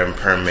booty grabbing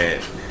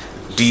permit.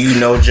 Do you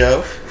know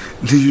Joe?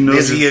 Do you know?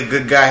 Is he a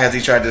good guy? Has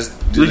he tried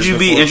to? Would you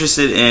be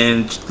interested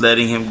in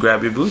letting him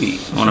grab your booty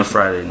on a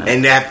Friday night?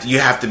 And you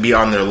have to be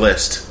on their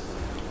list.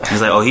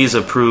 He's like, he's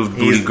approved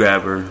booty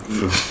grabber.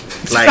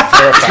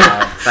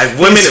 Like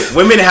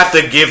women have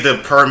to give the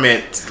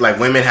permit. Like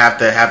women have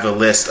to have the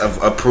list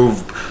of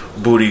approved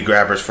booty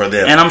grabbers for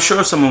them. And I'm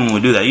sure someone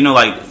would do that.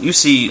 Like you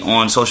see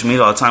on social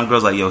media all the time,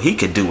 girls like, yo, he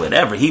could do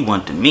whatever he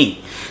want to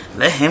me.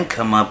 Let him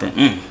come up and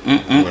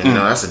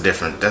No, that's a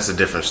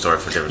different story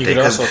for different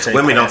things. Because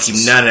women don't keep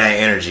none of that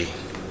energy.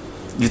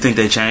 You think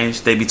they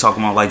change? They be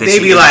talking about like they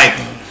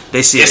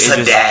see it's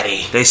a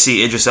daddy. They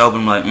see Idris Elba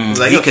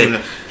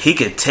like, he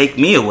could take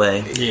me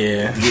away.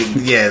 Yeah.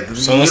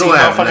 So you don't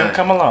have none.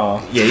 Come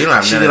along. Yeah, you don't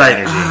have none of that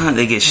energy.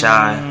 They get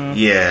shy.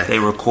 Yeah, they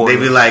record. They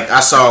be like,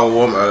 I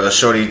saw a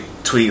shorty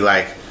tweet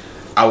like,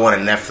 I want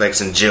to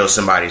Netflix and jail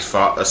somebody's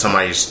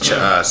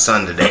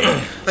son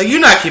today. Like,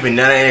 you're not keeping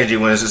none of energy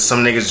when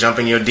some niggas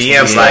jumping your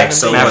DMs.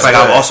 Matter of fact,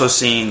 I've also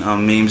seen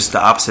memes the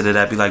opposite of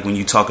that. Be like when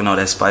you talking all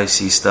that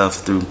spicy stuff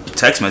through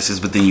text messages,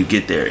 but then you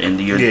get there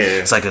and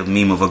it's like a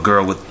meme of a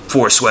girl with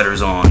 4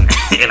 sweaters on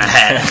and a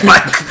hat.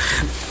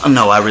 Like,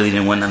 no, I really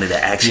didn't want none of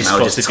that action.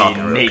 I was just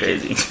talking real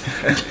crazy.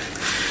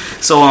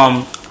 So,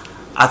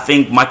 I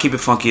think my Keep It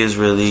Funky is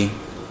really,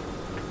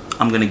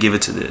 I'm gonna give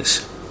it to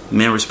this.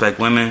 Men respect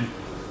women.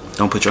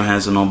 Don't put your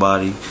hands on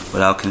nobody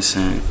without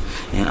consent,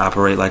 and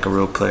operate like a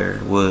real player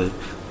would.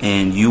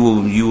 And you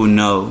will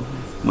know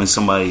when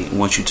somebody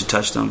wants you to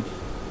touch them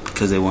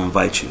because they will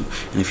invite you.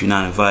 And if you're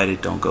not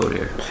invited, don't go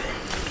there.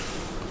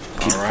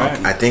 All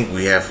right. I think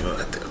we have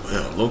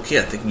low key.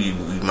 I think we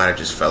might have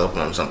just fell up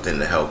on something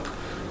to help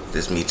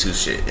this Me Too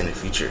shit in the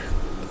future.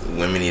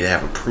 Women need to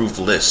have a approved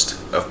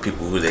list of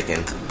people who they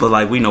can. But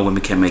like we know,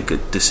 women can't make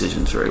good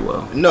decisions very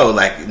well. No,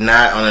 like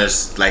not on a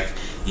like.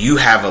 You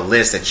have a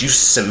list that you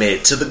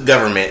submit to the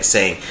government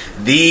saying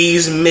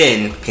these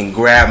men can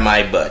grab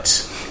my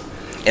butt,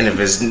 and if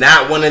it's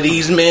not one of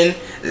these men,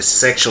 it's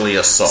sexually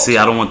assault. See,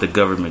 I don't want the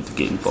government to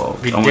get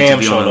involved.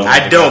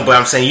 I don't, but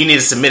I'm saying you need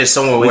to submit it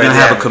somewhere. We're gonna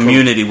have a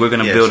community. We're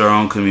gonna build our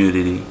own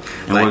community,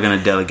 and we're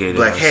gonna delegate it.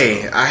 Like,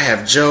 hey, I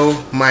have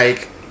Joe,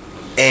 Mike,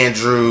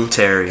 Andrew,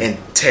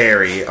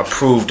 Terry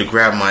approved to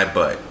grab my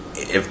butt.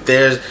 If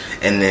there's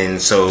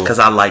because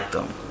I like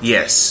them.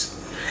 Yes.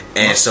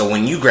 And so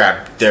when you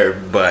grab their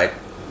butt,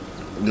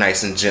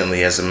 nice and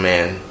gently as a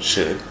man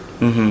should,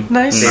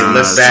 nice. They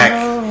look back,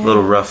 a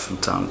little rough from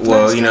time to time.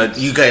 Well,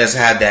 you guys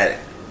had that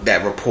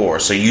rapport,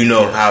 so you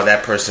know how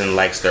that person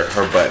likes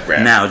her butt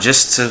grabbed. Now,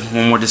 just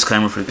one more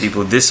disclaimer for the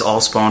people: this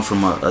all spawned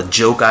from a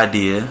joke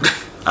idea.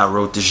 I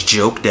wrote this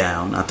joke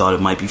down. I thought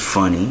it might be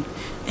funny,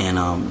 and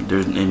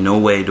there's in no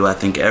way do I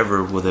think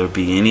ever will there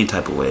be any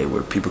type of way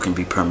where people can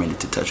be permitted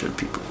to touch other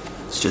people.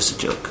 It's just a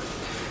joke.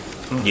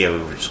 Yeah,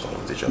 we were just going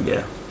with the joke.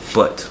 Yeah.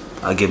 But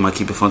I give my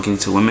Keep It Funky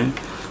to women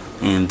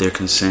and their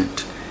consent,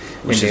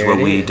 which is what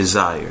we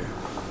desire.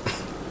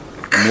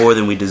 More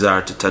than we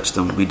desire to touch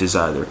them, we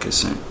desire their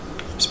consent.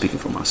 I'm speaking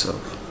for myself.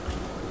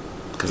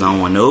 Because I don't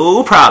want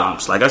no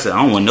problems. Like I said,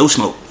 I don't want no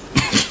smoke.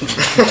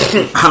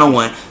 I don't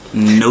want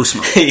no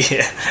smoke.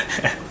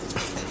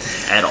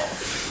 At all.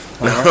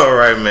 All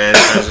right, man.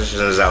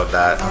 Transition is out,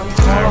 Dot. All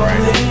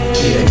right.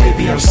 Yeah,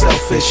 maybe I'm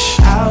selfish.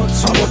 I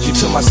want you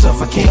to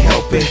myself, I can't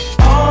help it.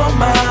 All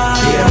mine.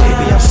 Yeah,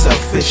 maybe I'm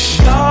selfish.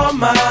 All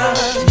mine.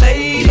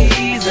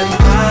 Ladies, and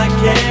I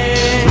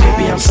can't.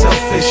 Maybe I'm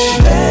selfish.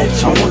 Let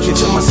I want you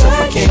to myself,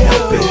 I can't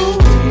help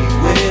it.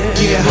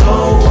 Yeah,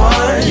 no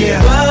one,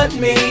 yeah, but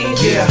me,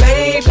 yeah,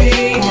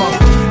 baby. Come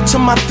on. To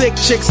my thick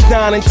chicks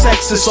down in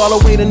Texas, all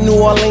the way to New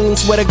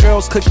Orleans where the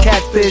girls cook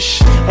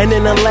catfish. And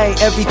in LA,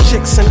 every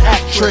chick's an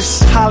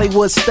actress.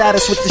 Hollywood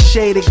status with the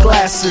shaded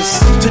glasses.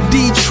 To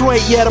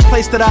Detroit, yeah, the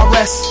place that I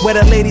rest, where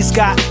the ladies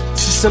got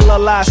similar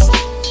lies.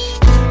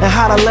 And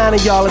hot Atlanta,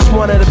 y'all, is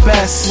one of the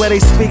best, where they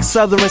speak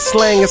southern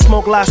slang and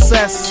smoke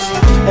license.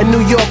 And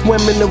New York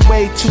women are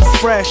way too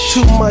fresh.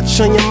 Too much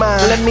on your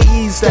mind, let me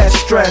ease that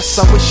stress.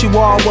 I wish you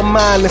all were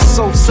mine, it's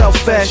so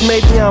selfish.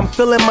 Maybe I'm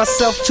feeling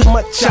myself too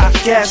much, I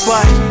guess.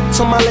 But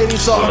to my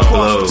ladies all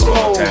across the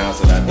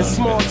globe, in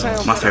small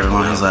towns. My favorite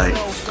line is like,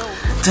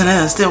 then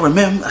I still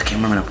remember. I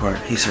can't remember that part.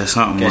 He said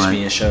something Catch like,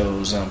 me in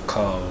shows, I'm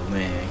cold,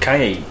 man.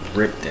 Kanye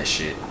ripped that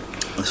shit.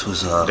 this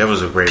was That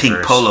was a great Pink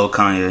verse. Polo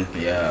Kanye.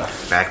 Yeah,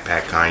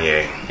 Backpack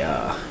Kanye.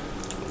 yeah.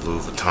 Louis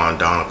Vuitton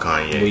Don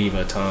Kanye. Louis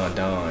Vuitton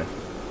Don.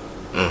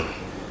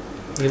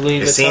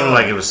 It seemed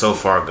like it was so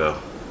far ago.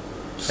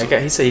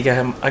 He said he got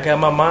him. I got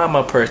my mom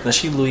my purse. Now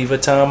she Louis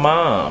Vuitton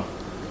mom.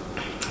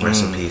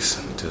 Rest in peace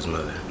to his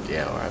mother.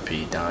 Yeah,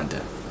 R.I.P.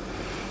 Donda.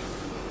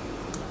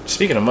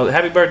 Speaking of mother,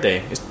 happy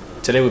birthday.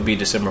 Today would be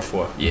December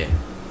 4th. Yeah.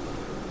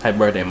 Happy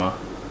birthday, Mom.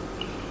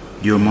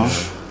 Your mom?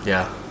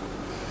 Yeah.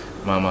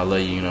 Mom, I love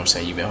you. You know what I'm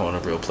saying? You've been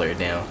holding a real player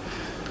down.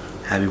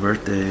 Happy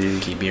birthday.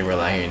 Keep being real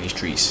out here in these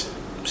streets.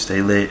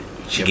 Stay lit.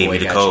 She Your gave boy you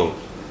the got code.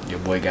 Your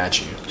boy got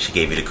you. She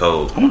gave you the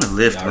code. I want to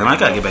lift, Y'all man. I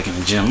gotta already get back in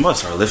the gym. I'm about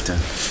to start lifting.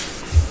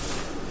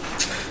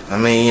 I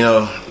mean, you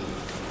know,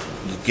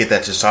 you get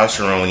that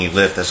testosterone when you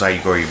lift. That's how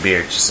you grow your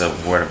beard. Just a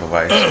word of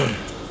advice.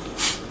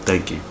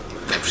 Thank you.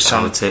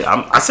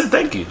 I said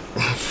thank you.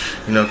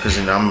 You know, because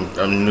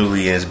I'm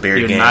newly in his beard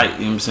You're game. not, you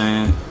know what I'm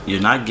saying?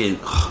 You're not getting,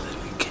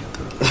 you can't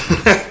do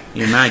it.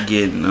 You're not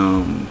getting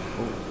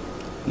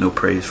no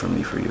praise from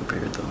me for your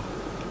beard, though.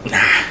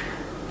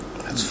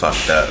 That's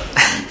fucked up.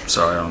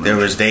 Sorry, I don't There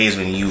know. was days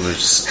when you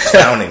was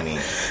clowning me.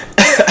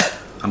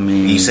 I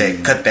mean, You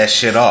said, cut that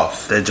shit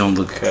off. that don't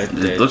look, Cut it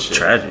that looks shit.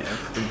 tragic.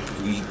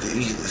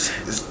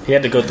 He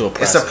had to go through a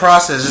process. It's a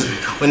process.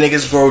 When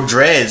niggas grow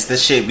dreads,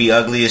 this shit be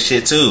ugly as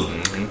shit too.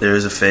 There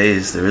is a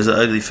phase. There is an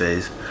ugly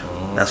phase.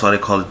 That's why they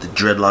call it the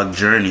dreadlock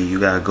journey. You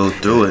gotta go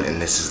through it.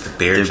 And this is the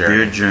beard The journey.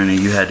 beard journey,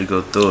 you had to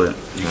go through it.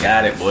 You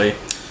got it, boy.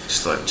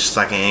 Just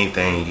like in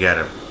anything, you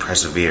gotta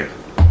persevere.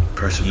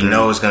 Persevere. You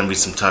know it's gonna be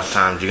some tough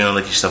times. You're gonna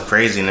look yourself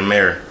crazy in the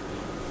mirror.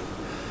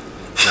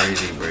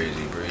 Crazy.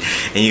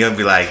 And you're gonna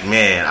be like,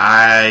 man,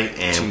 I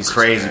am Jesus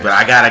crazy, Christ. but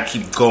I gotta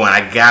keep going.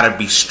 I gotta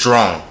be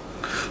strong.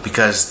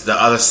 Because the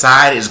other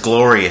side is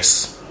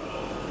glorious.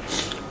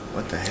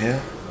 What the hell?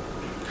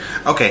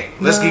 Okay,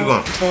 let's keep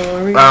going.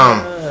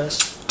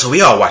 So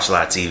we all watch a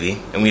lot of TV,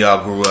 and we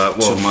all grew up.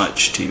 Well, Too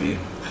much TV.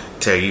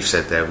 Terry, you've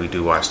said that we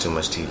do watch too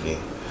much TV,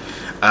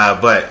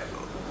 but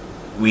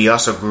we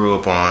also grew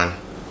up on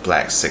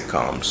black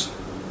sitcoms,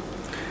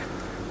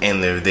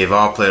 and they've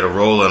all played a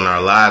role in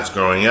our lives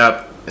growing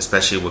up,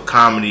 especially with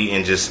comedy,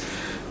 and just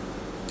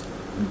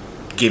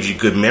gives you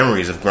good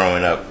memories of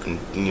growing up, and,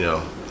 you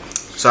know.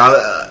 So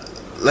I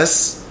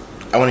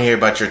want to hear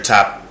about your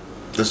top.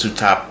 Let's do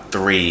top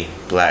 3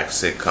 black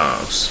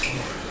sitcoms.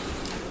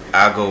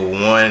 I'll go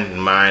 1.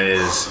 Mine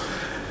is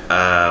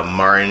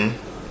Martin.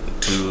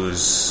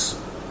 2's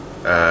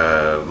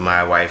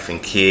My Wife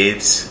and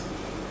Kids.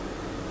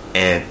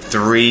 And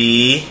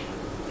 3,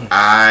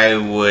 I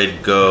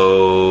would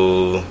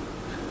go.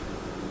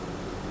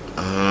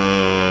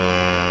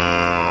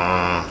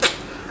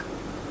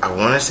 I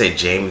want to say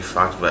Jamie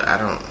Foxx, but I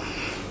don't.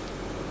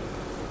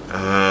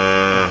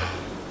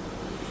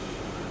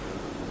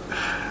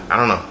 I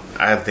don't know.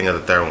 I have to think of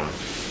the third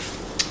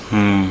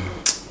one.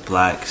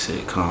 Black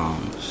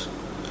sitcoms.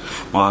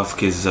 My Wife and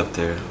Kids is up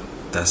there.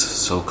 That's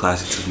so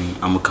classic to me.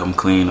 I'm gonna come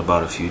clean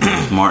about a few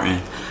things.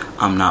 Martin,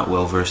 I'm not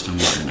well versed in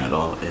Martin at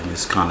all, and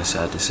it's kind of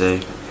sad to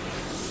say.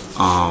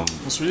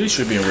 This really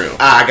should be real.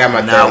 I got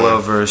my Not third well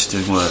one. versed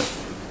in what?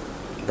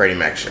 Brady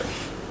Mac Show.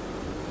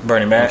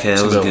 Bernie Mac. Okay,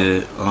 that was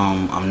good.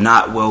 I'm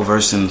not well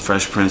versed in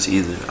Fresh Prince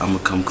either. I'm gonna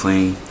come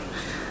clean.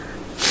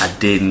 I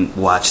didn't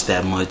watch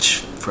that much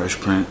Fresh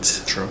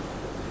Prince. True.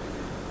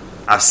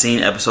 I've seen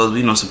episodes.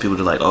 We know some people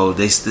that like, oh,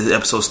 the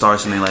episode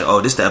starts and they're like, oh,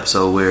 this is the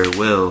episode where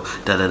Will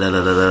da da da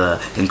da da da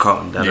and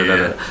Carlton da da da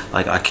da.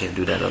 Like, I can't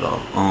do that at all.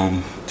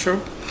 True.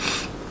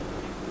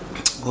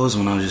 What was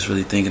one I was just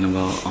really thinking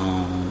about?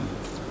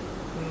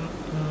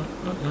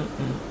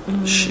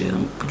 Shit,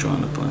 I'm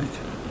drawing a blank.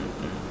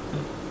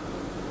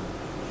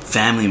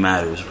 Family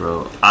Matters,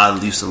 bro. I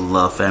used to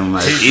love Family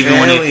Matters. Even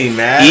when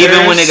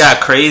it got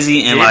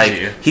crazy and Did like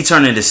you? he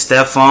turned into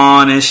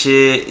Stefan and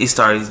shit. He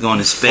started going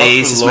to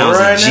space. He with smells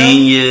Laura a right now?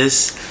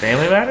 genius.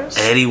 Family Matters.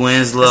 Eddie That's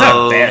Winslow.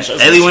 not a bad show.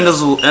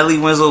 Eddie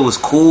Winslow was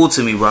cool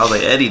to me, bro. I was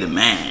like, Eddie the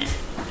man.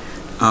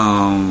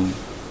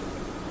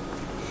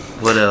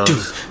 What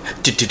else?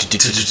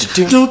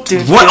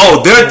 What?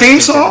 Oh, their theme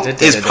song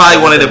is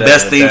probably one of the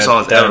best theme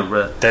songs ever,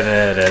 bro. They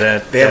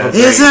have a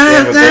It's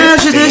a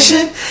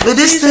tradition with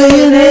this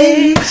day and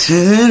age.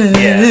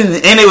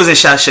 Yeah. And it was in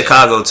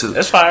Chicago too.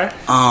 That's fire.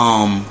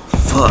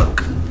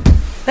 Fuck.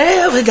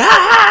 Every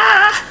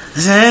guy.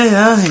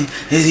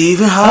 It's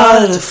even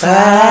harder to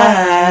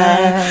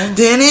find.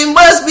 Then it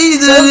must be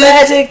the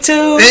magic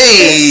to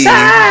hey,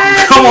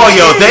 come on,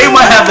 yo! They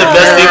might have the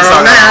best theme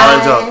song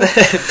now.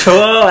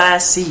 Oh, I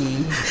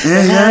see.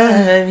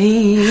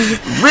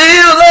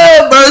 Real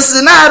love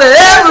bursting out of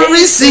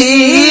every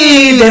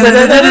scene.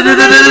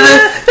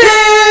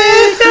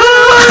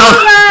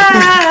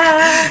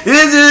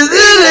 It's just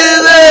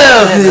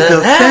love with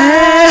the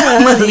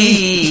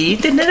family.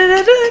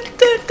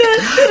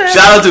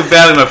 Shout out to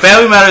Family Matters.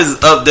 Family Matters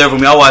is up there for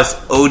me. I watched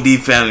OD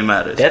Family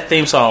Matters. That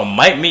theme song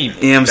might be. You know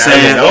what I'm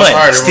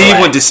saying? Steve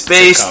went to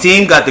space.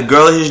 Steve got the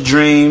girl of his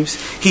dreams.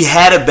 He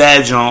had a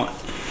badge on.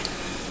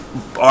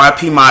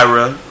 R.I.P.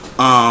 Myra. You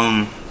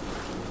know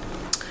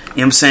what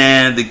I'm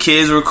saying? The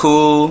kids were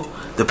cool.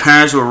 The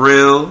parents were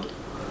real. You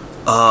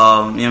know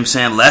what I'm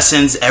saying?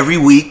 Lessons every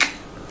week.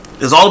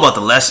 It was all about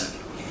the lesson.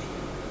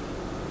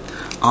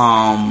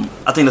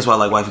 I think that's why I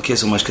like Wife and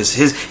Kids so much, because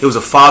it was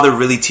a father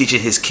really teaching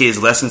his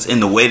kids lessons,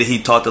 and the way that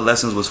he taught the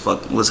lessons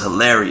was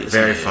hilarious.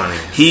 Very funny.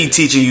 He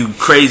teaching you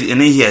crazy, and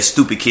then he had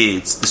stupid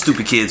kids. The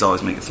stupid kids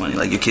always make it funny.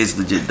 Like, your kids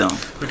legit dumb.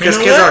 Because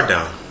kids are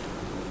dumb.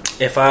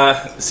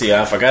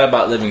 I forgot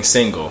about Living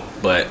Single,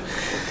 but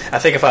I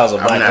think if I was a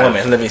black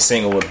woman, Living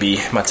Single would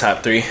be my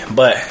top 3.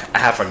 But I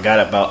have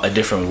forgot about A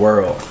Different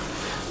World.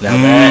 Now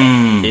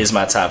that is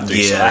my top 3.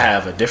 Yeah. So I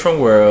have A Different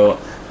World,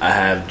 I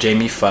have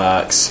Jamie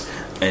Foxx,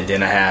 and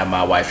then I have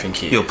My Wife and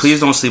Kids. Yo, please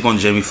don't sleep on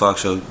Jamie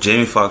Foxx show.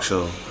 Jamie Foxx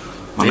show.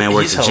 My man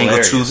works at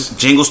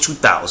Jingles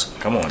 2000.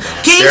 Come on, dog.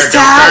 King's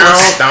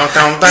Towers.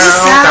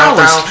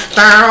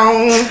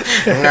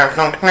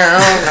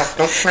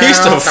 He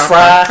used to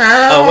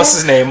fry. What's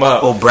his name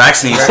up? Oh,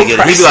 Braxton used to get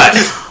it. He'd be like,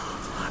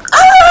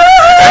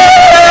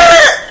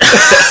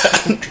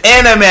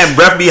 and that man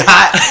breath be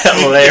hot.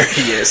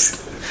 Hilarious.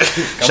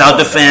 Shout out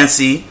to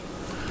Fancy.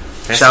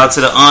 Shout out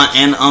to the aunt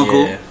and the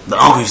uncle. Yeah. The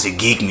uncle used to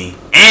geek me.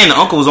 And the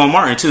uncle was on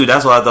Martin too.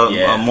 That's why I thought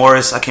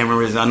Morris. I can't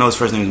remember his name. I know his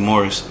first name is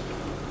Morris.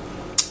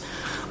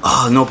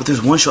 Oh no, but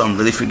there's one show I'm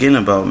really forgetting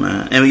about,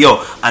 man. And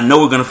yo, I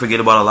know we're gonna forget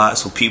about a lot.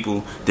 So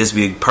people, this would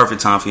be a perfect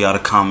time for y'all to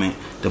comment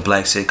the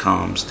black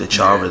sitcoms that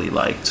y'all really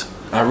liked.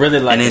 I really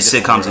like, and then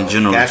sitcoms in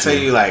general. Can I tell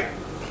you, like,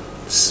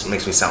 this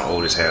makes me sound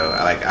old as hell.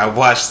 I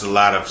watched a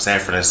lot of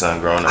Sanford and Son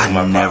growing up.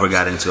 I never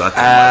got into it.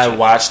 I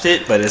watched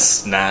it, but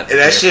it's not. And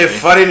that shit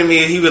funny to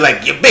me. He was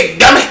like, "You big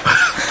dummy."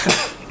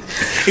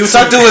 He was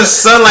talking to his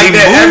son like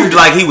that. He moved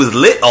like he was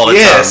lit all the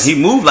time. He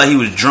moved like he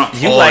was drunk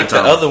you all like the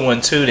time. The other one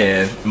too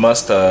then.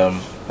 Must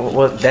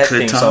what that Good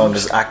theme Times. song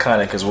is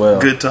iconic as well.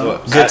 Good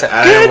Times. Good Times.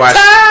 I didn't watch.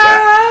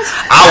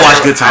 I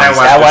watched Good Times.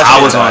 I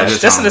was on Good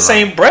Times. Just in the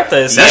same breath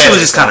as that shit was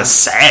just kind of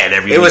sad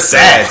every week. It was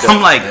sad.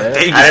 I'm like,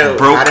 they just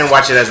broke. I didn't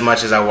watch it as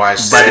much as I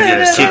watched. But they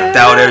get kicked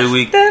out every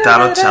week.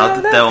 Shout out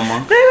to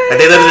Thelma. And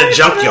they lived in a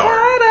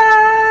junkyard.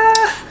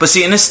 But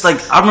see, and it's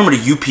like, I remember the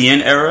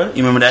UPN era.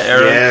 You remember that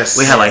era? Yes.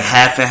 We had like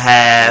Half and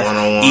Half,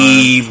 One-on-One.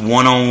 Eve,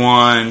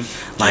 1-on-1,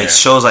 like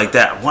shows like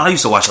that. Well, I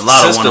used to watch a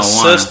lot of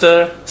 1-on-1.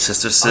 Sister.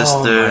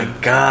 Oh my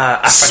god.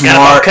 I Smart. forgot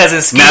about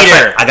Cousin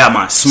Skeeter. I got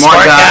mine.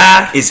 Smart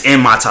guy is in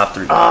my top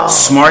 3. Oh,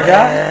 Smart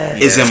guy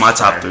is in my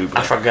top 3, bro.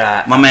 I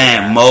forgot. My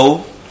man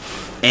Mo,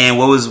 and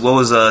what was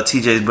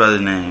TJ's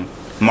brother's name?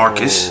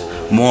 Marcus.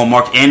 Mo and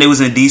Mark, and they was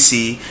in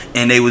DC,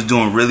 and they was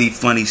doing really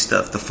funny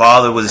stuff. The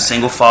father was a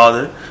single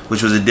father,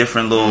 which was a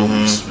different little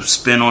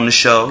spin on the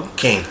show.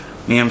 King. You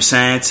know what I'm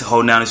saying? To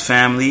hold down his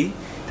family.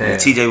 And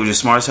TJ was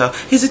just smart as hell.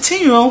 He's a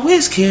 10-year-old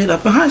whiz kid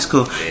up in high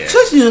school.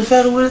 Especially a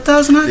fella with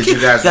 1,000 IQ. You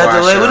guys got to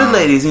watch, lay with the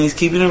ladies, and he's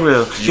keeping it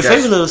real. Your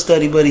favorite little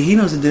study buddy, he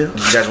knows the deal.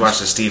 Did you guys watch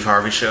the Steve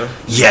Harvey show?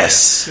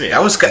 Yes.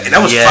 That was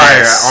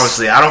fire.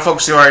 Honestly, I don't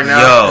focus on it right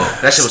now. Yo,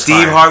 that shit was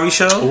Steve fire. Harvey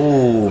show.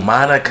 Ooh,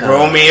 Monica.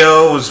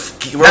 Romeo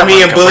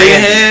and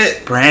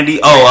Bullyhead. Brandy.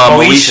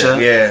 Moesha.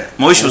 Yeah,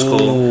 Moesha was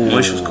cool.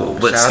 Moesha was cool.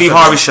 But Shout Steve out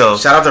to- Harvey show.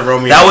 Shout out to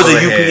Romeo. That was a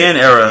and Bullethead. UPN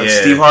era.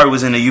 Yeah. Steve Harvey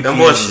was in the UPN. Them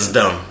boys was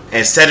dumb.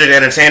 And Cedric the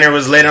Entertainer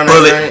was late on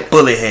that night.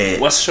 Bullethead.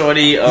 What's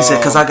Shorty? He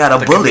said, "Cause I got a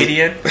the bullet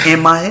comedian?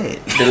 in my head."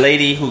 The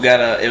lady who got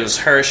it was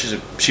her.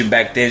 She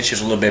back then she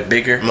was a little bit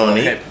bigger.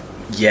 Monique?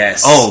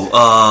 Yes. What's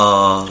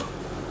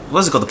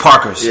it called? The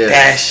Parkers. Yeah.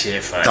 That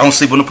shit funny. Don't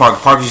sleep on the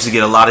Parkers. Parkers used to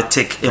get a lot of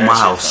tick in my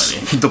shit house.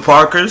 funny. The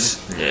Parkers.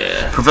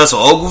 Yeah. Professor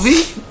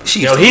Ogilvy. She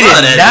used Yo, to he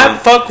love did that not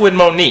dude. fuck with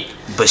Monique.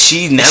 But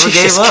she never She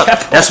gave just up.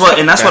 kept That's what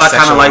I That's kind of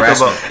sexual like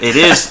harassment. about it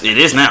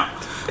is now.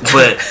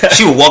 But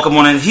she would walk up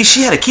on it.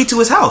 She had a key to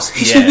his house.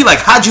 She'd be like,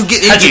 "How'd you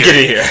get in How'd here?" you get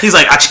in here? He's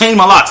like, "I changed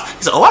my locks."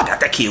 He's like, "Oh, I got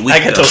that key a week I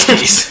got ago." those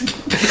keys.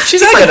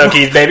 She's like, I got no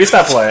keys, baby.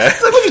 Stop playing.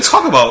 He's like, "What you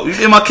talking about? You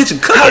in my kitchen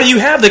cooking?" How do you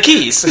have the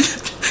keys?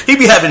 He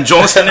be having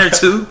joints in there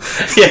too.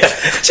 Yeah.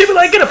 She be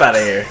like, get up out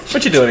of here.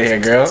 What you doing here,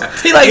 girl?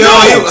 He like, Yo,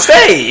 no,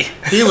 stay.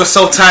 He was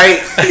so tight.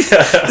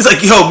 He's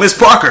like, "Yo, Miss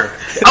Parker."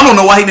 I don't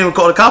know why he didn't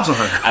call the cops on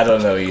her. I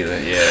don't know either.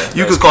 Yeah.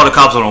 You could call the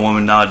cops on a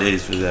woman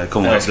nowadays for that.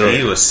 Come on,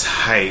 He was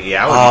tight.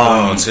 Yeah, I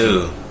was going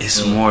too.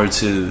 It's more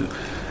to.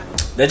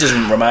 That just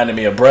reminded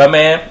me of Bruh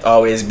Man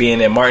always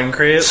being in Martin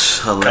crib.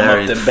 Hilarious. Come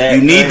up the back.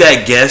 You need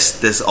that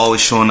guest that's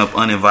always showing up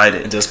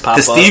uninvited. Just pop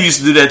Because up. Steve used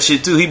to do that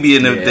shit too. He'd be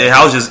in their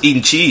house just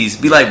eating cheese.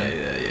 Be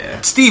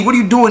like, Steve, what are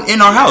you doing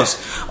in our house?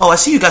 Oh, I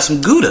see you got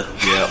some Gouda.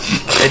 Yeah.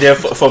 And then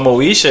for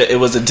Moesha, it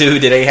was a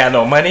dude that ain't had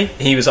no money.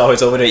 He was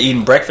always over there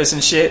eating breakfast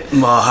and shit.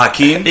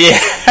 Hakeem?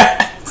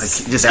 Yeah.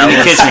 Just in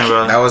the kitchen,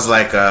 bro. That was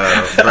like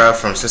bro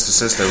from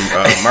Sister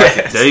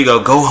Market. There you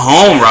go. Go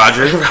home,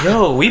 Roger.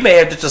 Yo, we may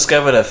have just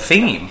discovered a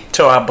theme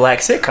to our black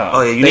sitcom.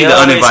 Oh, yeah, you They need the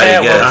always uninvited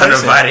have one guest.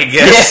 person. Uninvited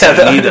guest. Yeah,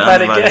 the You need the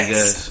uninvited uninvited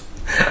guest.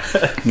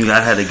 guest. You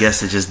gotta have the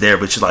guest that's just there,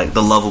 but you're like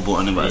the lovable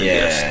uninvited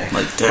Yeah. guest.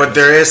 Like, But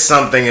there is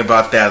something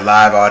about that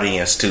live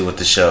audience too with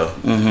the show.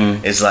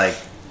 Mm-hmm. It's like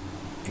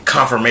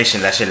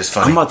confirmation that shit is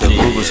funny. I'm about to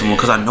Google someone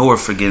because I know we're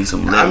forgetting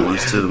some lit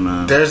ones too,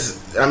 man.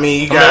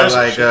 You got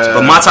like.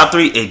 But my top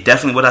three, it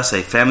definitely what I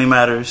say: Family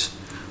Matters,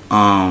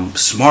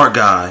 Smart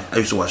Guy. I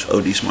used to watch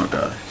OD Smart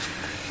Guy,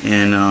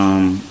 and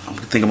I'm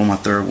thinking about my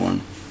third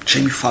one.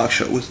 Jamie Foxx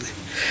show was the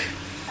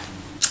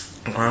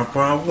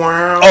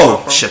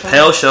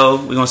Chappelle Show.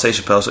 We're gonna say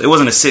Chappelle Show. It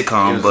wasn't a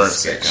sitcom, but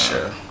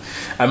show.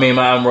 I mean,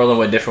 I'm rolling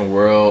with Different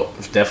World.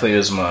 Definitely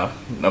was my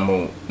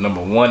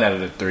number one out of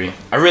the three.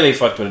 I really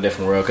fucked with A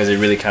Different World because it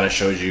really kind of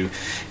shows you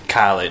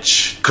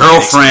college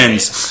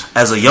Girlfriends. experience.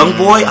 As a young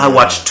boy, I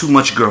watched too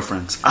much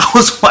Girlfriends. I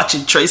was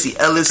watching Tracy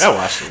Ellis. I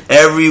watched it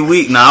every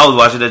week. Now I was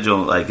watching that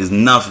joint like it's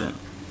nothing.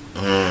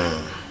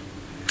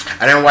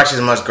 I didn't watch as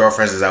much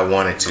Girlfriends as I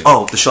wanted to.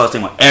 Oh, the show I was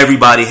thinking about.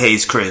 Everybody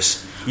Hates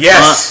Chris.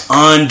 Yes.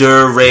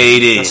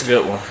 Underrated. That's a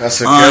good one.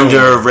 That's a good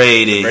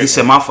Underrated. one. He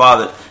said my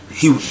father.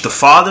 The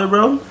father,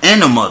 bro,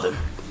 and the mother.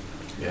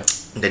 Yeah.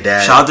 The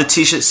dad. Shout out to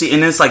Tisha. See,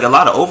 and it's like a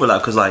lot of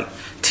overlap because like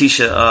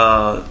Tisha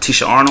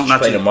Arnold, not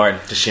Played Tisha Martin.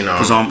 Tashina.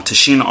 was on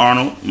Tashina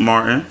Arnold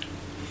Martin.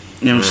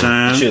 You know what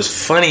I'm She saying?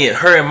 was funny.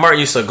 Her and Martin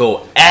used to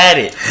go at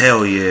it.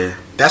 Hell yeah.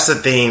 That's the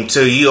theme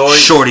too. You always.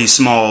 Shorty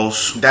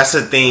Smalls. That's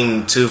the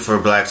theme too for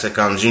black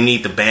sitcoms. You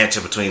need the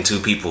banter between two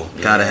people,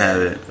 Gotta have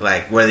it.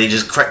 like where they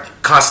just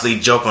constantly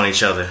joke on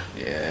each other.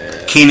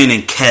 Yeah. Keenan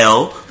and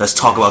Kel. Let's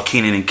talk about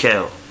Keenan and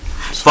Kel.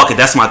 Fuck it,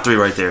 that's my three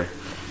right there.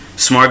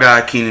 Smart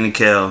Guy, Keenan and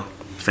Kel,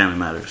 Family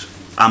Matters.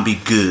 I'm be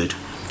good.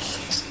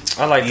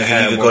 I like You to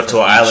have could one go to from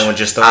an island each. with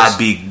just those. I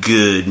be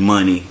good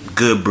money,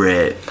 good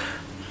bread.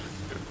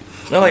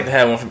 I like to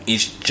have one from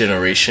each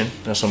generation.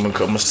 That's what I'm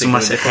gonna stick Somebody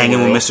with said Different hanging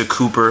with World. Mr.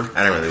 Cooper.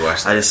 I didn't really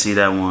watch that. I just see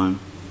that one.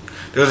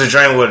 There was a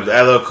joint with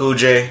LL Cool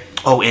J.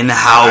 Oh, In the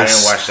House. I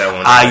didn't watch that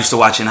one. I used to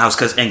watch In the House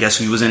and guess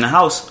who was in the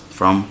house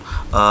from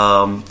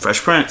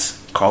Fresh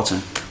Prince?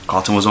 Carlton.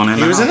 Carlton was on In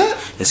the House. He was in it?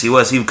 Yes, he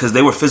was. Because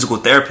they were physical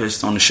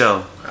therapists on the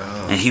show.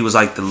 And he was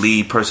like the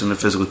lead person, the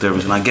physical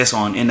therapist. And I guess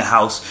on In the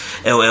House,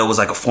 LL was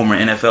like a former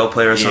NFL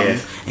player or something.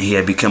 Yeah. And he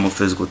had become a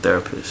physical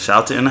therapist. Shout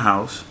out to In the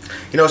House.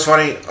 You know what's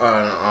funny?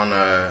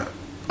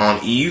 On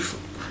Eve,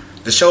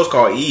 the show's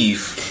called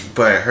Eve,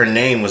 but her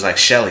name was like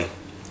Shelly.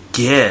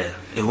 Yeah,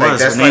 it Like, was.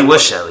 that's Her name like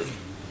was what- Shelly.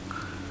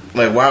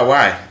 Like why?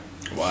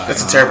 Wow.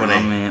 That's a terrible I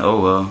name. mean, oh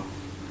well.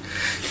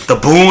 The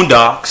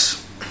Boondocks.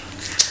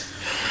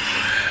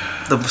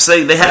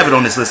 They have it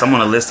on this list. I'm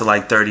on a list of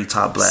like 30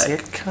 top black.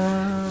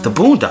 Sitcom. The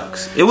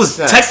Boondocks. It was It's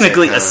not a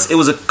technically sitcom. it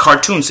was a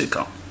cartoon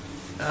sitcom.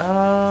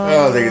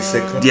 Oh, they can say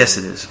Yes,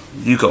 it is.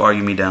 You could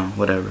argue me down,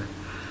 whatever.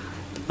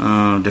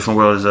 Different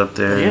World is up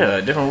there.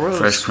 Yeah, Different World.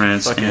 Fresh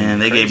Prince, Fucking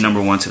and they gave crazy.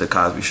 number one to the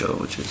Cosby Show,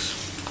 which is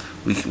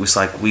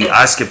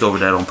I skipped over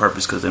that on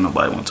purpose because then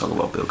nobody want to talk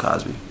about Bill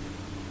Cosby,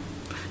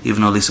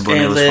 even though Lisa Bonet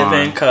And was Live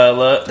fine. in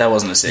Color. That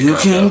wasn't a sitcom. You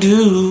can though.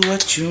 do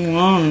what you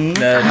want.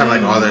 I had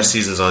like all their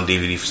seasons on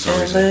DVD for some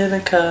And reason. Live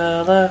in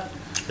Color.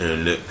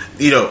 And,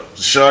 you know,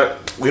 short.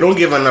 We don't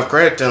give enough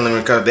credit to them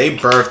because they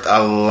birthed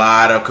a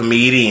lot of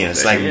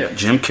comedians. Like Yeah.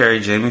 Jim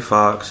Carrey, Jamie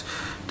Foxx,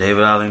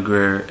 David Allen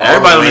Greer. all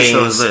Everybody on the the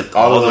show Wayans, is lit.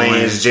 all the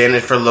Wayans,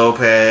 Jennifer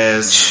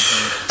Lopez.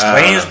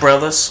 Wayans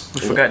Brothers.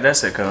 We forgot that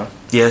sitcom.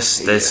 Yes,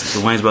 that's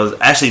the Wayans Brothers.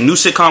 Actually, new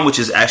sitcom, which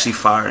is actually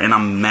fire, and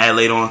I'm mad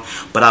late on,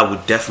 but I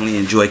would definitely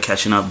enjoy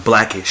catching up.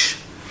 Blackish.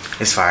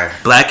 It's fire.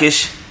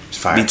 Blackish. It's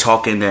fire. Be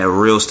talking that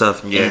real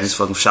stuff. Yes. And it's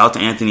fucking shout out to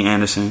Anthony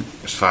Anderson.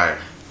 It's fire.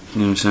 You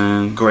know what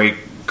I'm saying?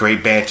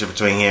 Great banter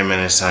between him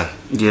and his son.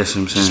 Yes,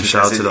 I'm saying. Just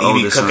Shout out because to the he be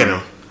oldest cooking son.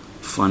 them.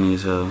 Funny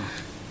as hell.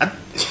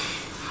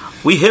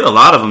 We hit a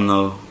lot of them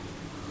though.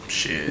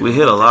 Shit. We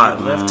hit a lot,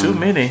 We man. left too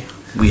many.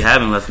 We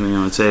haven't left many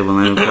on the table.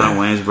 And then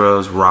Wayans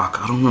Bros, Rock.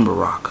 I don't remember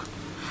Rock.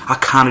 I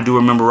kind of do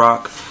remember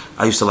Rock.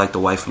 I used to like the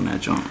wife from that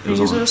joint. It was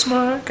He's on a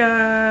smart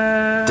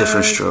guy.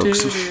 Different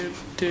Strokes.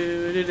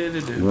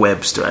 Do-do-do-do-do-do.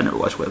 Webster. I never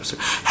watched Webster.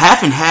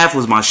 Half and Half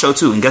was my show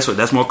too. And guess what?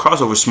 That's more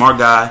crossover. Smart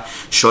Guy.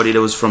 Shorty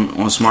that was from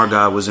on Smart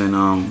Guy was in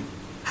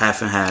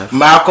Half and Half.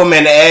 Malcolm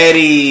and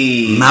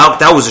Eddie.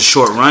 That was a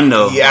short run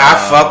though. Yeah,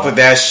 I fuck with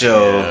that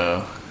show.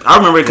 Yeah. I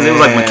remember it because it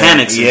was like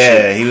mechanics. And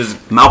Yeah, shit. he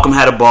was. Malcolm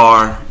had a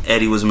bar.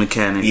 Eddie was a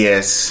mechanic.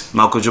 Yes,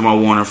 Malcolm Jamal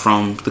Warner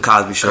from The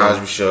Cosby Show.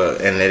 Cosby Show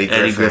and Eddie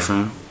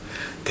Griffin.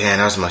 Damn,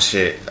 that was my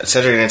shit.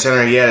 Cedric and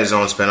Turner, he had his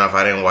own spinoff.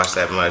 I didn't watch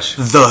that much.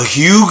 The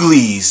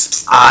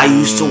Hughleys. I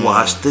used to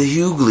watch The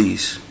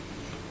Hughleys.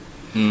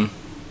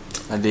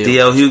 I did.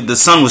 DL, the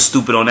son was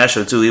stupid on that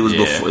show too. He was Yeah.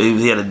 before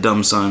he had a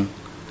dumb son.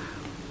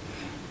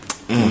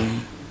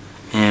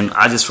 And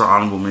I just, for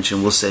honorable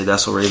mention, will say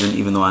That's So Raven,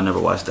 even though I never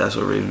watched That's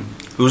So Raven.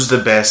 Who's the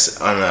best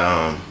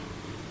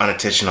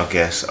unintentional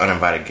guest,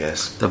 uninvited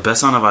guest? The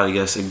best uninvited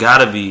guest, it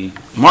gotta be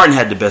Martin.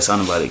 Had the best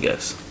uninvited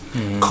guest.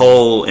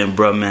 Cole and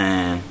Bruh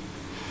Man.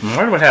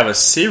 Martin would have a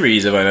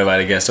series of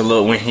uninvited guests. A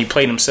little when he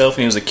played himself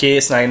when he was a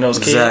kid, so now he knows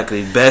kids.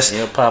 Exactly, best.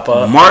 He'll pop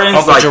up. Martin's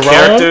Uncle like Jerome?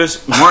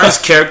 characters. Martin's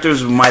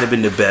characters might have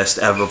been the best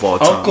ever of all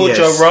time. Uncle Yes.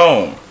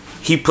 Jerome.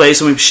 He played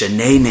some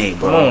Shanae,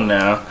 bro. Come on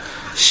now.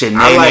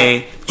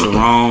 Shanae,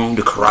 Jerome,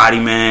 the Karate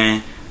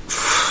Man.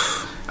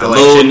 The like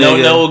little Don't you know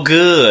nigga. no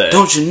good.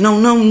 Don't you know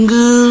no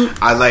good?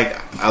 I like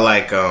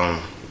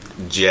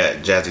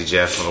Jazzy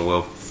Jeff on the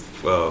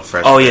Will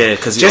Fresh. Oh yeah,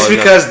 because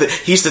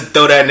he used to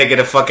throw that nigga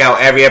the fuck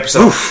out every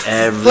episode.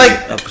 every Like,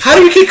 episode. how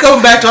do you keep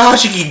coming back to a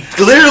house you keep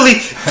literally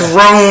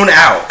thrown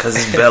out? Because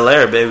it's Bel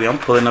Air, baby. I'm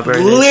pulling up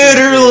every day.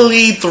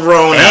 Literally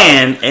thrown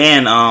out.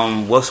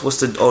 And what's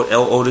the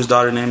oldest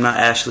daughter name? Not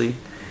Ashley.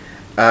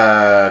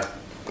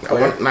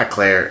 Not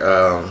Claire.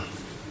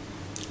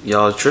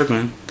 Y'all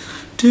tripping.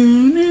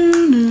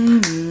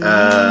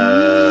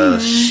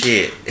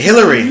 Shit.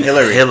 Hillary.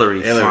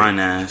 Fine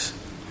ass.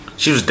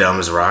 She was dumb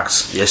as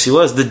rocks. Yes, she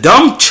was. The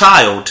dumb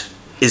child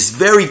is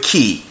very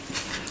key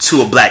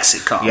to a black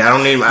sitcom. Yeah,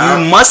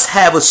 You must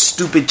have a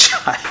stupid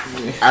child.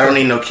 I don't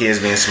need no kids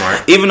being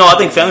smart. Even though I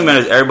think Family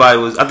Matters, everybody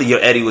was. I think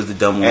Eddie was the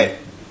dumb one.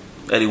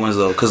 Eddie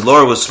Winslow, because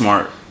Laura was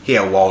smart. He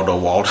had Waldo.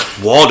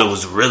 Waldo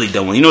was really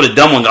dumb one. You know, the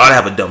dumb one ought to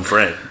have a dumb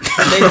friend.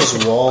 I think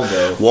it's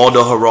Waldo.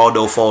 Waldo,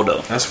 Geraldo,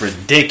 Faldo. That's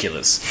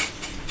ridiculous.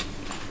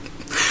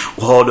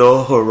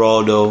 Waldo,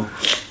 Geraldo,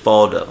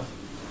 Faldo.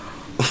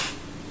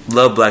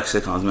 Love black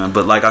sitcoms, man.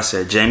 But like I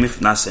said, Jamie,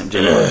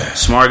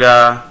 Smart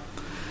Guy,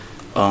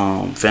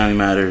 Family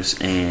Matters,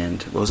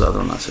 and what was the other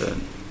one I said?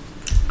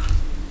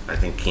 I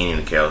think Keenan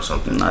and Kel or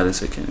something. No, I didn't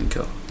say Kenan and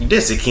Kel. You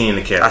did say Keenan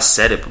and Kel. I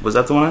said it, but was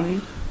that the one I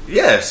need?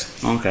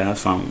 Yes. Okay,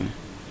 that's fine with me.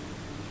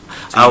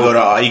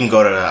 So you can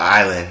go to the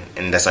island,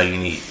 and that's all you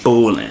need.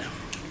 Bowling.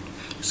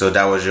 So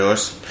that was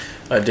yours?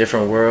 A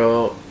Different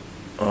World.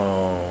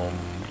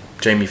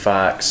 Jamie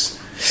Foxx.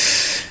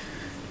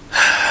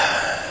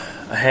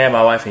 I had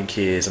my wife and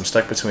kids. I'm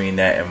stuck between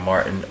that and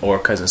Martin or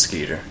Cousin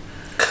Skeeter.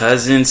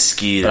 Cousin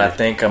Skeeter. But I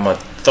think I'm gonna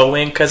throw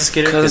in Cousin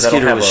Skeeter because I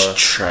Cousin don't Skeeter have was a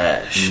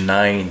trash.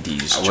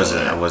 90s.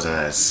 I wasn't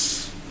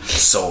as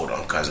sold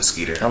on Cousin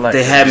Skeeter. I like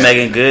They that. had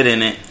Megan Good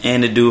in it,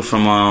 and the dude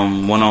from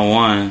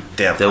 101.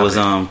 Damn, that was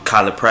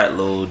Kyla Pratt,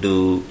 little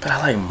dude. But I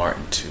like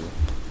Martin too.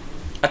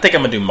 I think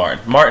I'm gonna do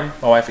Martin. Martin,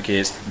 my wife and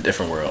kids,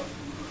 Different World.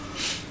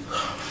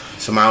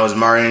 So mine was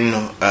Martin,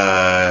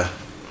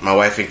 my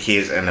wife and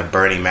kids, and the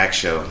Bernie Mac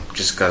show.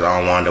 Just because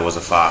Aunt Wanda was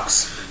a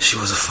fox. She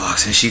was a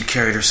fox, and she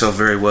carried herself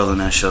very well in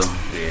that show.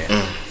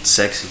 Yeah.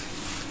 Sexy,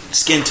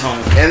 skin tone,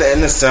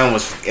 And the son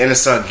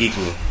geeked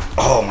me.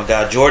 Oh my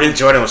God,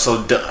 Jordan was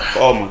so dumb.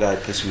 Oh my God,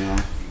 it pissed me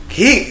off.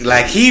 He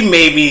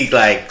made me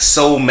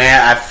so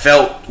mad. I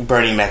felt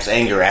Bernie Mac's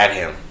anger at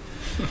him.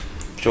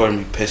 Jordan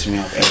be pissing me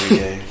off every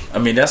day. I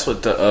mean, that's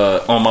what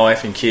the On My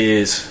Wife and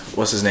Kids,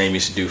 what's his name,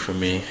 used to do for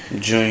me.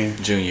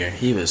 Junior.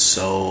 He was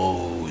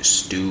so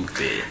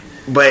stupid.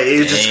 But it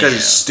was just because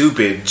he's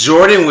stupid.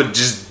 Jordan would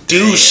just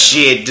do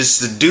shit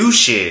just to do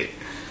shit.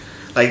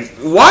 Like,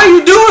 why are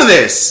you doing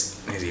this?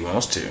 Because he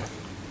wants to.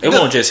 It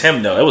wasn't just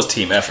him though. It was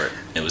team effort.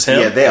 It was him.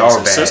 Yeah, they it was are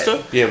his bad.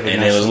 sister. Yeah, and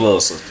Vanessa. it was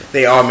little sister.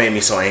 They all made me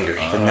so angry.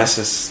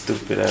 Vanessa's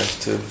stupid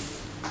ass too.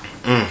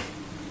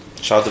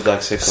 Shout out to Black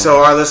Sitcom.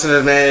 So, our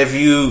listeners, man, if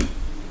you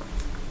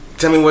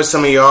tell me what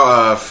some of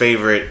your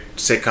favorite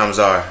sitcoms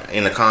are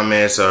in the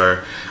comments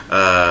or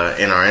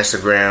in our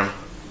Instagram.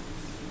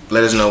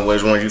 Let us know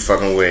which ones you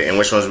fucking with and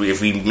which ones if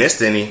we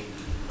missed any.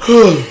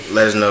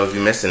 Let us know if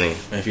you missed any.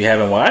 If you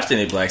haven't watched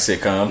any black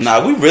sitcoms,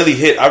 Nah, we really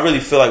hit. I really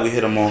feel like we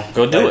hit them all.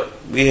 Go do it.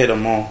 We hit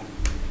them all.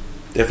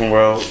 Different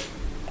World.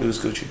 It was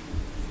Gucci.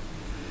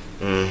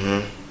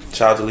 Mm-hmm.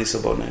 Shout out to Lisa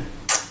Bonet.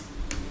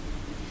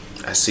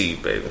 I see you,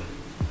 baby.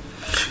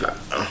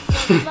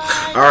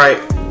 All right.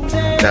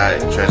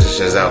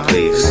 Transitions out,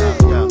 please.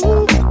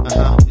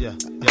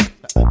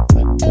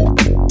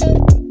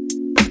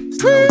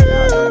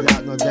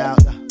 No doubt.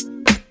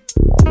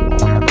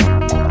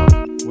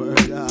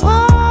 Word up.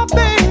 Oh,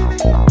 baby.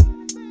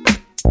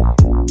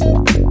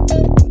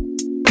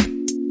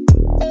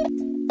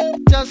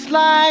 Just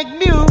like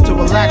music. To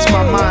relax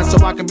my mind so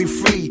I can be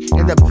free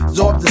and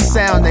absorb the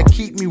sound that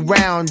keep me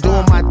round,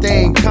 doing my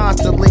thing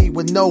constantly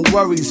with no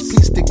worries.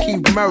 Peace to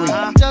Keith Murray.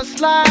 Just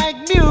like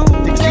music.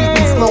 To keep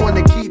me flowing,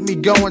 to keep me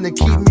going, to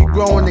keep me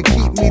growing, to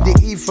keep me to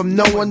eat from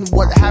knowing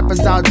what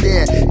happens out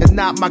there. It's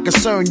not my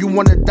concern. You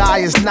wanna die,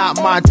 it's not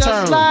my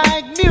turn. Just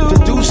like music.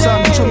 To do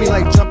something to me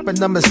like jumping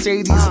the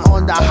Mercedes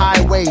on the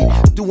highway,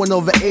 doing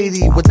over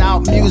 80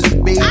 without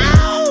music, baby.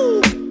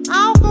 Ow!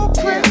 I'll go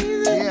crazy.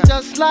 Yeah.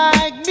 Just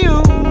like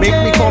music. Make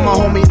me call my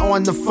homie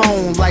on the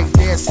phone like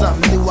there's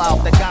something new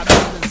out that got me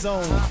in the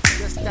zone.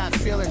 Just that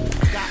feeling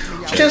got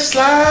me out. Just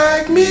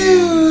like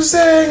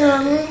music.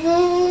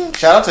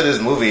 Shout out to this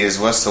movie is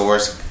What's the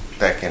Worst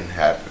That Can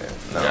Happen.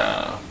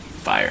 No.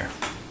 Fire.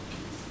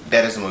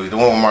 That is the movie. The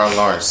one with Martin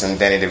Lawrence and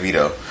Danny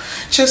DeVito.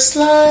 Just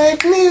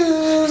like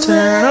music.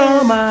 Turn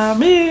on my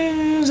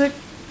music.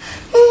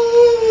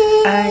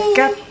 I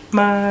got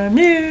my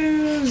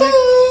music.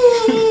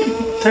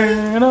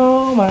 Turn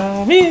on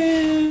my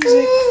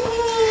music.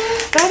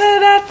 Da da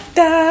da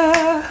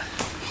da.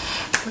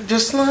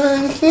 Just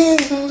like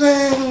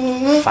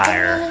music.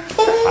 Fire.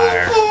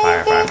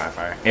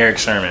 Eric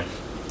Sermon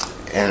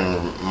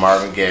And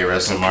Marvin Gaye,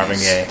 rest in and Marvin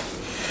peace. Gaye.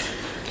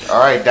 All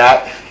right,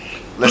 Dot.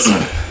 Listen,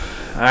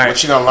 All right,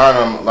 what you gonna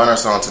learn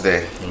us on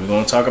today? we're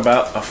gonna talk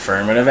about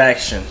affirmative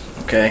action.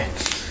 Okay,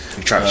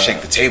 You trying to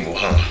shake the table,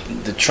 huh?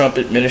 the Trump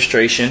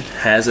administration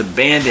has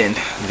abandoned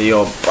the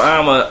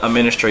Obama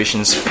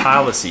administration's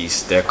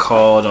policies that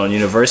called on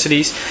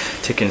universities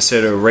to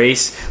consider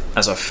race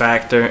as a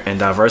factor in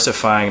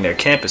diversifying their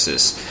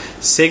campuses,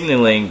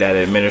 signaling that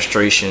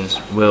administrations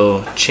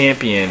will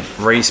champion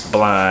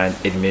race-blind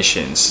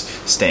admissions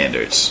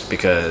standards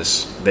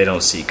because they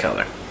don't see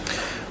color.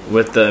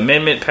 With the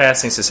amendment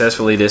passing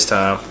successfully this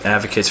time,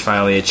 advocates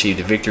finally achieved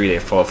a victory they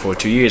fought for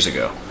 2 years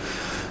ago.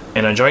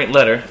 In a joint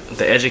letter,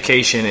 the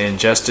Education and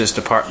Justice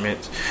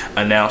Department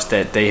announced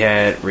that they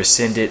had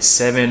rescinded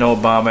 7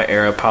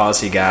 Obama-era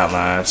policy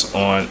guidelines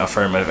on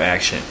affirmative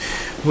action,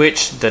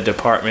 which the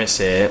department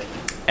said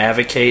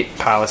advocate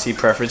policy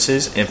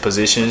preferences and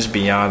positions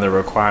beyond the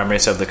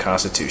requirements of the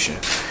Constitution.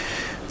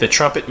 The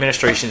Trump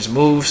administration's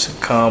moves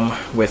come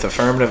with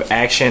affirmative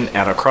action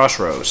at a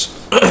crossroads.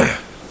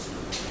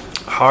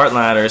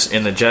 Hardliners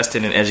in the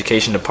Justice and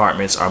Education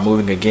departments are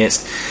moving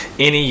against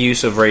any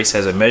use of race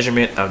as a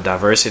measurement of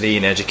diversity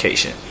in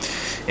education.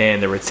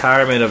 And the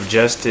retirement of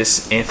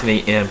Justice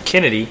Anthony M.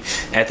 Kennedy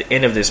at the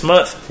end of this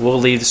month will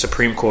leave the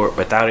Supreme Court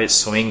without its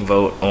swing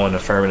vote on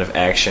affirmative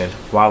action,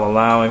 while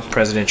allowing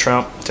President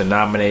Trump to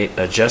nominate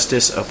a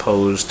justice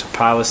opposed to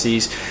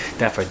policies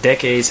that for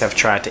decades have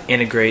tried to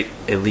integrate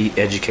elite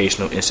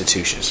educational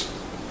institutions.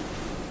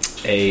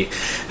 A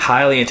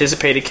highly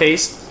anticipated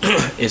case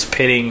is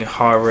pitting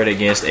Harvard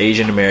against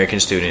Asian American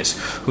students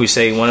who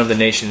say one of the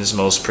nation's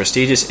most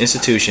prestigious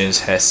institutions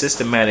has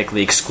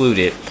systematically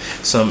excluded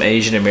some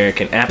Asian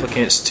American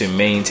applicants to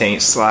maintain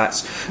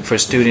slots for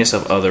students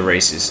of other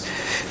races.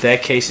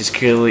 That case is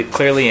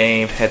clearly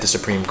aimed at the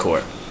Supreme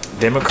Court.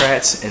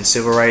 Democrats and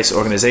civil rights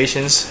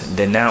organizations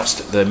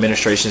denounced the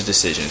administration's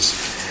decisions.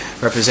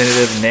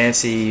 Representative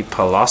Nancy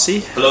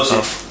Pelosi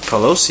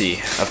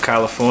of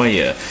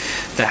California,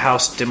 the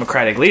House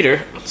Democratic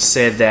leader,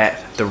 said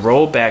that the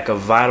rollback of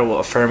vital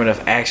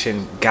affirmative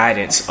action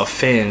guidance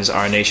offends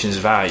our nation's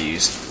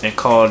values and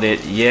called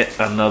it yet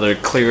another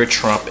clear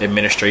Trump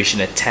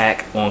administration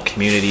attack on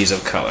communities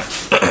of color.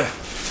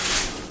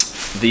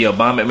 The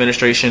Obama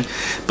administration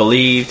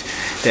believed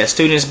that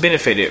students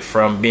benefited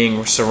from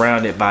being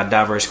surrounded by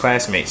diverse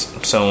classmates.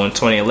 So in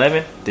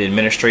 2011, the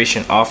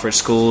administration offered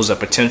schools a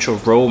potential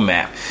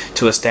roadmap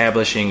to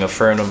establishing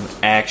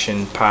affirmative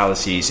action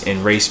policies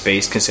and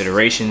race-based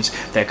considerations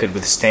that could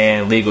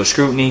withstand legal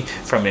scrutiny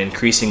from an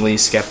increasingly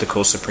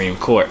skeptical Supreme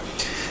Court.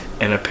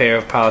 In a pair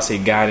of policy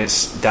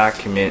guidance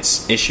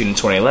documents issued in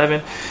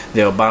 2011,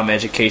 the Obama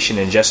Education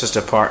and Justice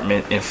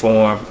Department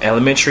informed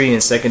elementary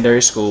and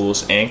secondary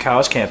schools and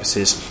college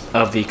campuses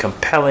of the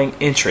compelling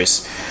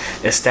interests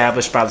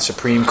established by the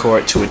Supreme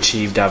Court to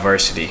achieve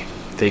diversity.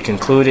 They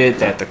concluded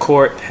that the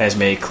court has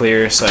made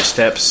clear such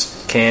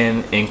steps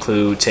can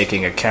include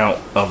taking account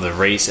of the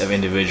race of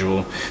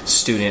individual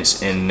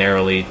students in a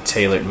narrowly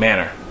tailored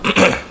manner.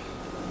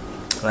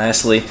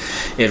 Lastly,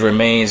 it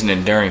remains an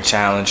enduring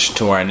challenge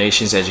to our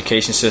nation's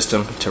education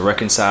system to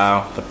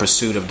reconcile the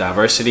pursuit of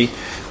diversity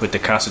with the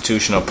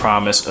constitutional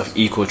promise of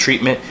equal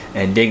treatment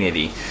and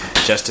dignity.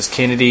 Justice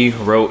Kennedy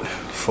wrote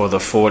for the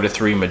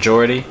 4-3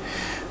 majority.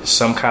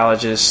 Some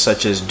colleges,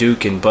 such as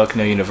Duke and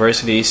Bucknell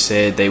University,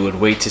 said they would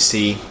wait to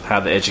see how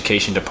the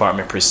education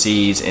department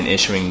proceeds in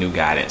issuing new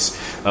guidance.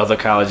 Other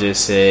colleges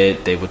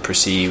said they would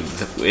proceed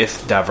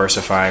with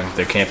diversifying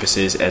their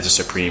campuses as the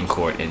Supreme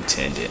Court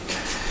intended.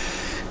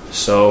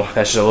 So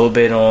that's just a little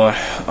bit on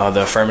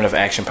the affirmative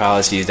action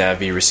policies that will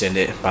be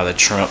rescinded by the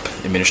Trump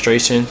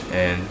administration,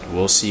 and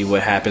we'll see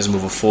what happens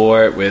moving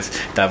forward with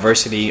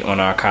diversity on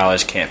our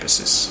college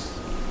campuses.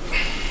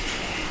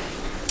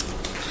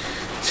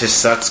 It just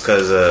sucks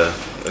because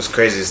it's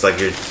crazy. It's like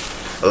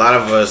a lot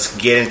of us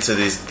get into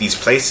these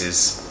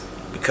places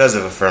because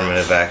of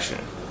affirmative action.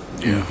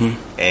 Yeah.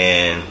 Mm-hmm.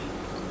 And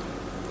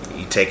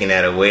you taking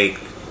that away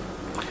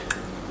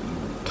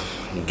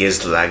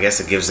gives, I guess,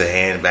 it gives a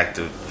hand back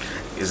to.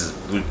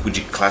 Would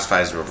you classify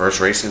as reverse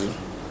racism?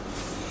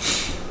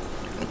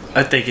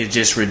 I think it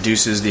just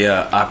reduces the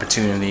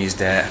opportunities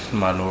that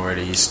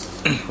minorities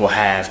will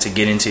have to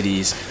get into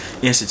these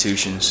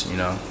institutions. You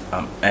know,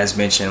 as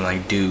mentioned,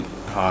 like Duke,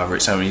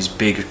 Harvard, some of these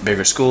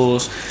bigger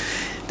schools,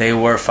 they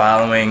were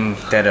following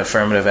that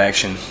affirmative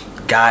action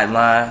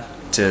guideline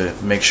to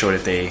make sure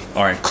that they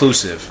are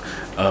inclusive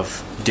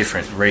of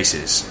different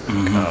races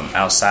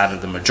outside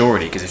of the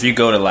majority. Because if you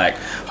go to like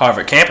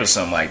Harvard campus,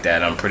 something like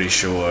that, I'm pretty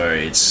sure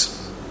it's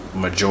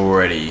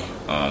majority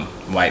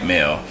white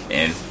male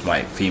and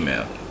white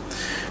female.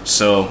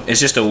 So it's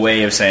just a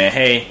way of saying,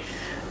 hey,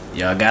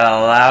 y'all got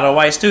a lot of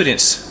white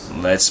students.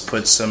 Let's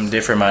put some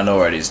different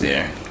minorities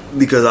there.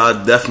 Because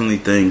I definitely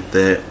think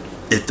that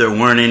if there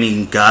weren't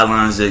any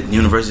guidelines that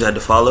universities had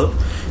to follow,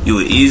 you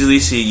would easily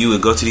see, you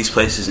would go to these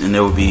places and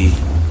there would be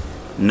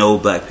no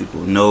black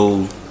people,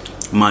 no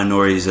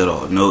minorities at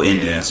all, no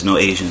Indians, no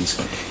Asians.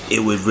 It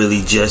would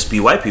really just be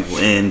white people.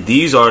 And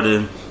these are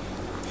the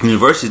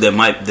universities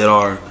that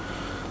are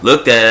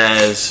looked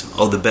at as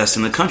the best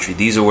in the country.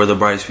 These are where the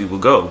brightest people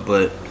go.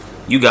 But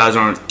you guys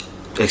aren't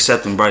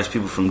accepting brightest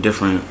people from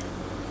different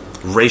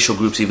racial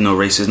groups, even though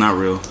race is not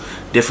real.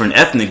 Different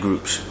ethnic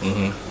groups.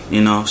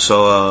 You know,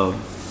 so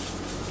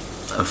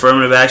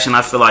affirmative action,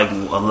 I feel like a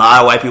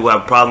lot of white people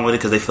have a problem with it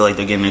because they feel like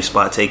they're getting their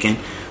spot taken.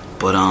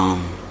 But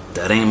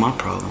that ain't my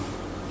problem.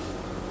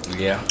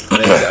 Yeah.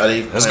 Are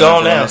they Let's go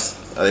on now.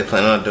 Are they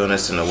planning on doing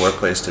this in the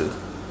workplace too?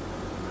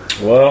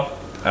 Well,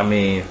 I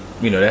mean,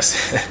 you know,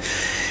 that's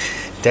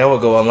that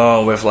would go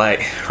along with like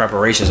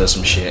reparations or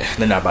some shit.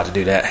 They're not about to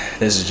do that.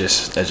 This is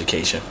just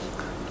education.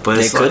 But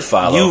they it's could like,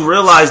 follow. You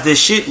realize this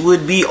shit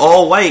would be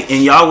all white,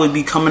 and y'all would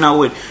be coming out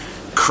with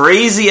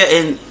crazy,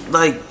 and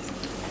like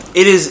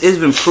it's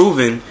been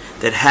proven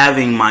that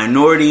having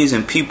minorities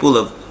and people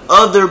of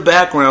other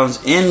backgrounds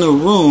in the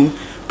room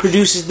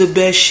produces the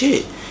best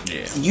shit.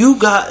 Yeah.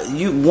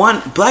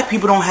 Black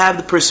people don't have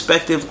the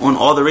perspective on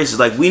all the races.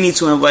 Like, we need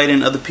to invite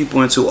in other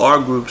people into our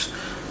groups.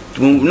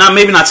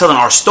 Maybe not telling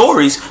our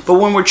stories, but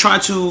when we're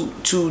trying to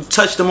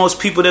touch the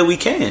most people that we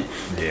can.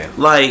 Yeah.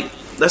 Like,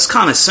 that's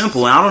kind of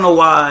simple. And I don't know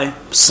why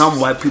some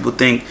white people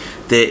think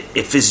that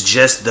if it's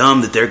just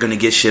them that they're gonna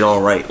get shit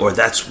all right, or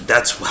that's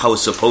how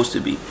it's supposed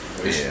to be.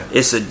 Yeah.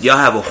 Y'all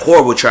have a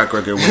horrible track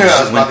record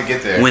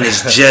when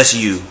it's just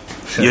you.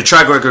 Your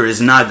track record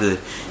is not good,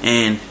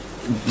 and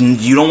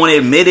you don't want to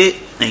admit it,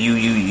 and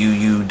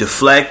you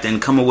deflect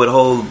and come up with a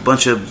whole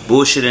bunch of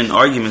bullshit and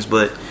arguments.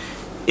 But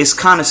it's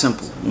kind of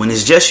simple. When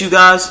it's just you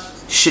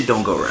guys, shit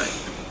don't go right.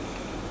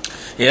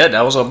 Yeah,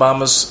 that was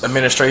Obama's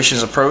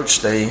administration's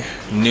approach. They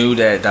knew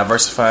that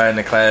diversifying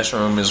the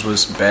classroom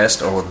was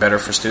best or better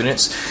for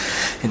students,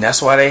 and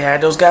that's why they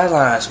had those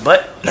guidelines.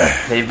 But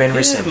they've been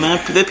rescinded. Yeah,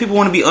 man. That people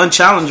want to be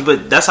unchallenged,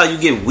 but that's how you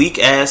get weak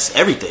ass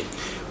everything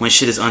when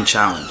shit is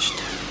unchallenged.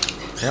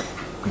 Yep.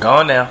 Go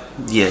on now.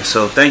 Yeah.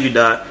 So thank you,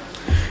 Dot.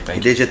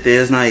 You did your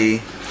Thea's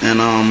Naive,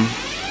 and I'm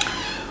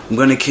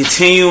gonna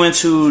continue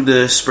into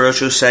the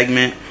spiritual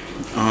segment.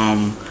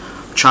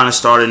 Trying to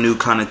start a new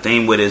kind of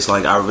thing with it. It's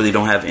like I really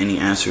don't have any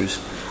answers.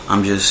 I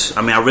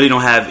really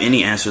don't have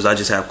any answers. I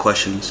just have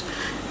questions.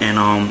 And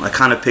I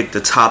kind of picked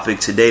the topic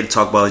today to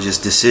talk about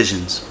just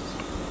decisions.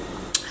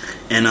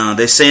 And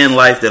they say in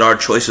life that our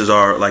choices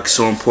are like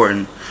so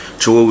important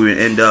to where we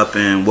end up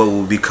and what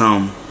we'll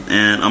become.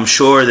 And I'm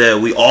sure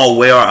that we all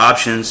weigh our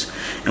options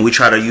and we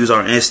try to use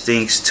our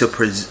instincts to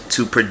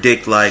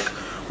predict like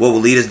what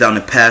will lead us down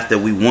the path that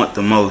we want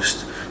the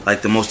most.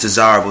 Like the most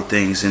desirable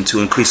things, and to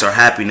increase our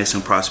happiness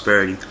and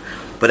prosperity.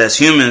 But as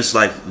humans,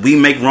 like, we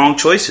make wrong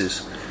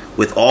choices.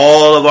 With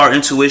all of our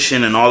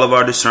intuition and all of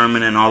our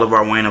discernment and all of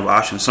our weighing of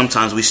options,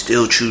 sometimes we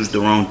still choose the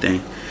wrong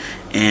thing,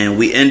 and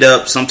we end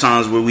up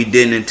sometimes where we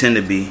didn't intend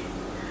to be.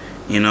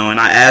 You know, and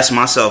I ask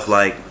myself,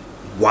 like,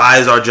 why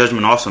is our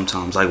judgment off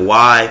sometimes? Like,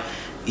 why,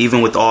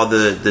 even with all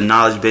the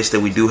knowledge base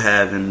that we do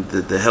have and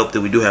the help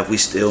that we do have, we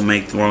still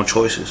make the wrong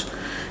choices?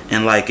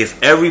 And like,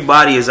 if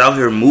everybody is out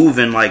here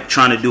moving, like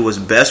trying to do what's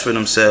best for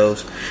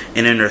themselves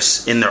and in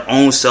their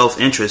own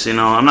self-interest, you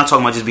know, I'm not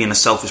talking about just being a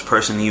selfish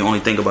person and you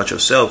only think about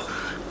yourself,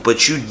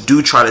 but you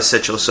do try to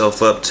set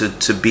yourself up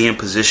to be in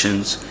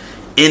positions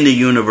in the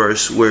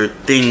universe where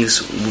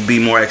things will be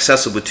more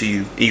accessible to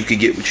you and you can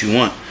get what you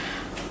want.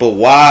 But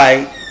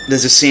why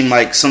does it seem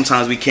like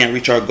sometimes we can't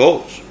reach our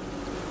goals?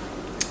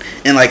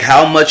 And like,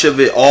 how much of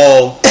it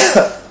all...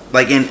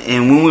 Like, and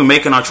when we're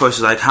making our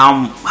choices, like,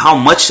 how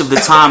much of the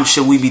time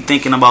should we be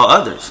thinking about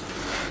others?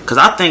 Because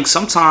I think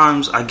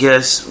sometimes, I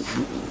guess,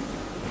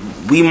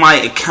 we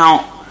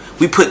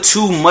put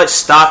too much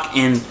stock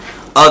in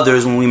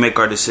others when we make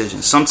our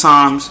decisions.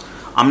 Sometimes,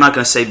 I'm not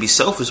going to say be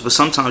selfish, but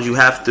sometimes you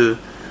have to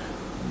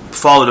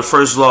follow the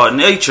first law of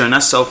nature, and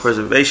that's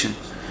self-preservation.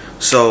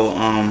 So,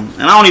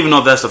 and I don't even know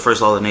if that's the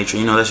first law of nature.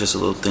 You know, that's just a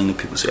little thing that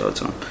people say all the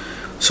time.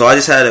 So I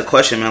just had a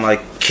question, man.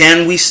 Like,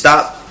 can we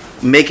stop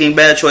making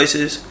bad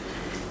choices?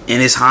 And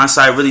is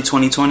hindsight really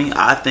 20/20?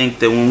 I think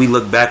that when we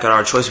look back at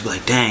our choices, we're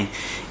like, dang,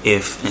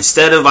 if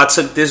instead of I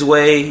took this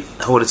way,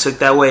 I would have took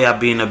that way, I'd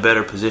be in a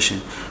better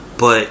position.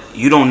 But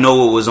you don't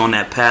know what was on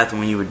that path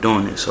when you were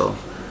doing it. So,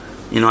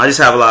 you know, I just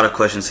have a lot of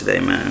questions today,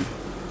 man,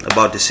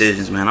 about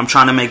decisions, man. I'm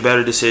trying to make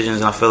better decisions,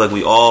 and I feel like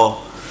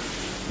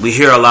we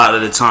hear a lot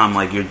of the time,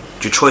 like your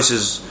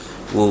choices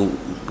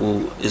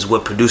is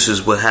what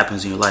produces what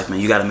happens in your life, man.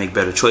 You got to make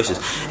better choices.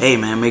 Hey,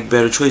 man, make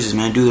better choices,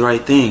 man. Do the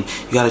right thing.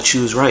 You got to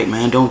choose right,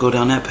 man. Don't go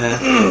down that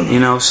path. You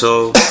know,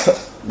 so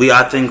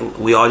I think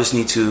we all just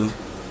need to,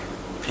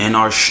 in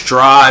our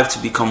strive to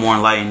become more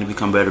enlightened, to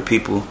become better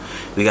people,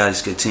 we got to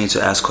just continue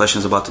to ask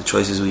questions about the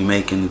choices we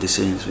make and the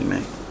decisions we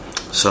make.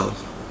 So,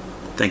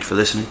 thank you for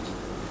listening.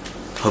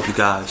 Hope you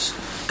guys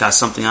got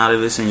something out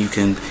of this, and you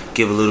can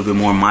give a little bit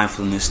more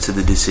mindfulness to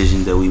the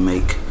decision that we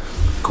make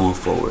going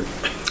forward.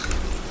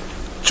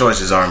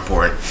 Choices are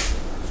important.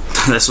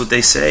 That's what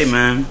they say,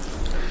 man.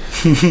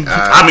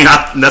 I mean,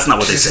 that's not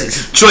what they say.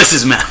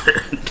 Choices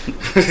matter.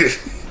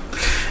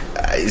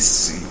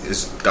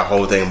 It's the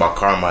whole thing about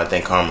karma. I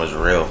think karma is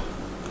real,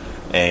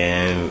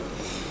 and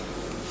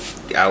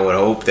I would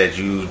hope that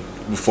you,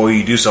 before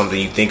you do something,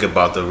 you think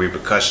about the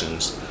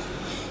repercussions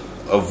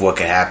of what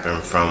could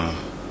happen from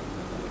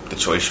the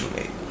choice you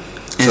made.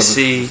 And so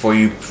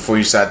before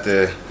you start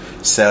to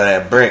sell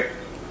that brick,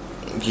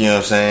 you know what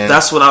I'm saying?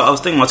 That's what I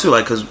was thinking about too.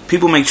 Like, because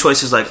people make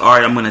choices like, all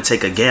right, I'm going to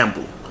take a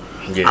gamble.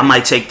 Yeah. I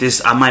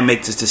might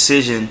make this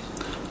decision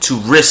to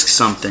risk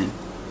something,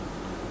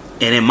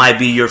 and it might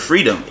be your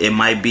freedom. It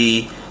might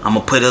be I'm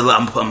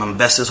gonna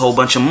invest this whole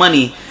bunch of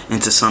money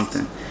into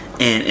something,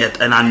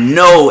 and I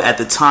know at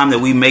the time that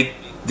we make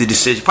the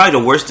decision, probably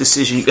the worst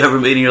decision you ever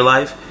made in your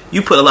life,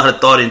 you put a lot of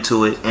thought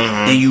into it,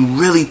 and you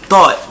really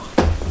thought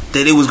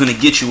that it was gonna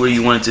get you where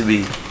you wanted to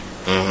be,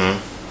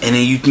 and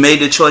then you made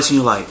the choice, and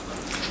you're like,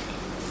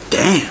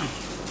 damn,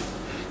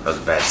 that was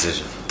a bad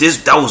decision.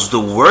 That was the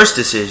worst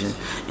decision.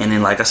 And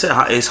then, like I said,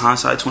 it's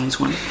hindsight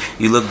 2020.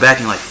 You look back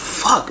and you're like,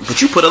 fuck.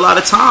 But you put a lot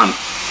of time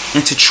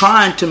into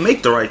trying to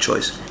make the right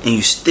choice, and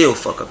you still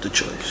fuck up the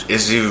choice.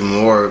 It's even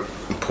more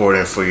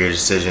important for your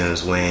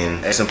decisions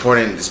when it's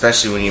important,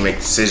 especially when you make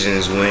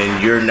decisions when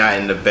you're not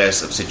in the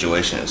best of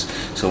situations.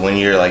 So when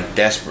you're like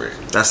desperate,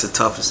 that's the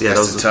toughest. Yeah,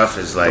 that's the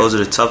toughest. Like, those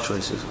are the tough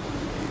choices.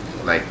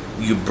 Like,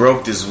 you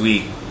broke this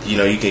week. You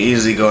know, you can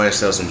easily go and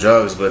sell some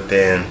drugs, but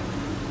then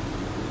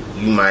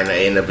you might not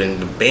end up in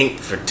the bank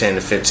for 10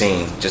 to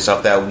 15 just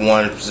off that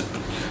one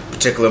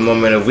particular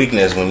moment of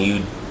weakness when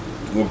you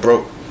were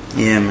broke.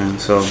 Yeah, man.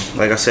 So,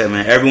 like I said,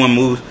 man, everyone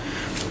moves.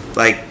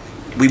 Like,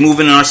 we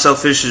move in our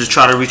selfishness to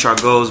try to reach our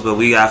goals, but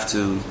we have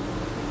to,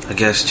 I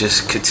guess,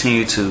 just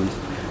continue to,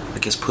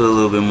 put a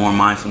little bit more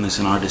mindfulness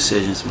in our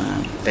decisions,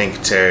 man. Thank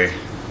you, Terry.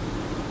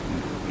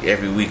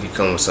 Every week you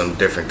come with something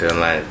different to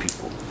enlighten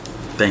people.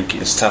 Thank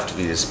you. It's tough to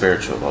be this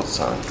spiritual all the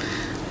time.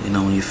 You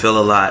know, when you feel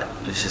a lot,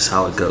 it's just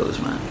how it goes,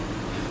 man.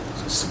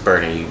 It's the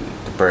burden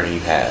you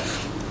have.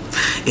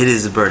 It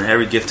is a burden.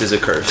 Every gift is a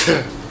curse.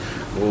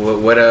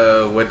 What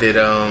did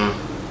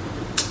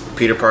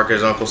Peter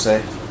Parker's uncle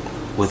say?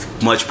 With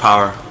much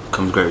power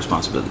comes great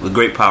responsibility. With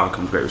great power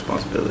comes great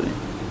responsibility.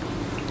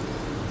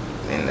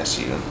 Man, that's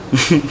you.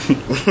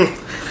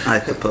 I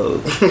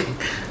suppose.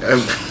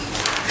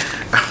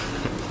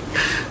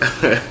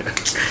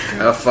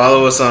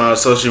 Follow us on our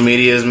social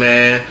medias,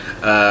 man.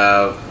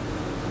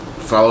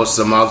 Follow us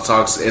on Mouth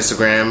Talks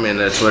Instagram and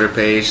the Twitter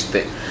page.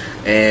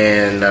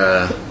 And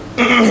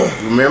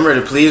remember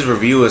to please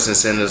review us and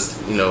send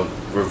us,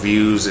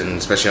 reviews, and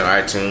especially on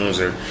iTunes,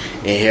 and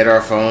hit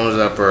our phones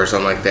up or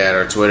something like that,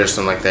 or Twitter,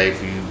 something like that.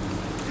 If you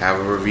have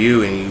a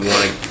review and you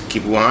want to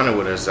keep it on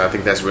with us, I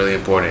think that's really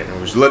important, and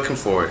we're just looking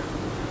for it.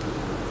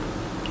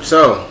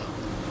 So,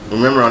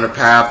 remember, on the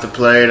path to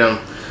play them,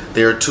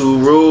 there are 2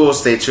 rules.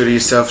 Stay true to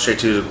yourself, stay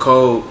true to the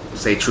code.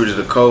 Stay true to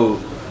the code.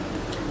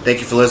 Thank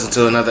you for listening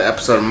to another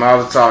episode of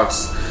Marvel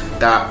Talks.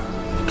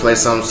 Play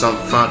something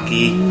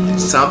funky,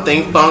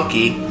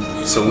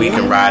 so we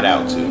can ride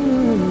out to.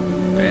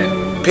 Man.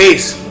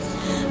 Peace.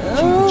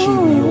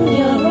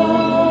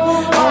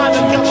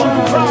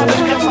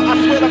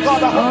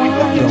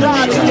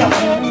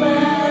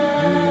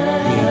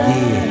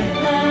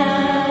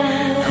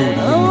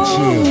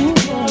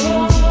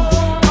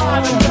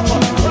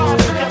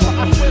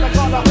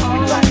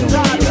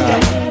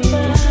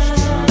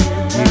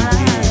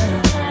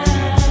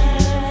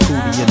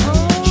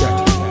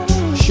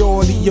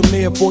 I'm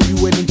there for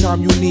you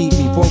anytime you need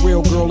me. For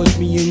real, girl, it's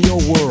me in your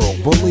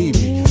world. Believe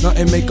me,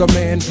 nothing make a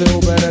man feel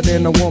better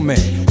than a woman.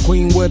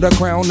 Queen with a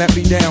crown that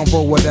be down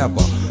for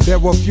whatever. There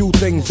are few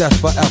things that's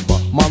forever.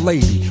 My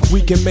lady,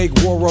 we can make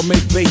war or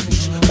make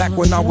babies. Back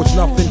when I was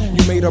nothing,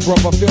 you made a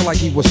brother feel like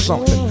he was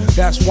something.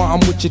 That's why I'm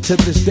with you to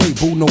this day,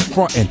 boo, no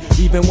frontin'.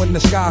 Even when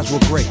the skies were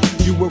gray,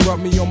 you would rub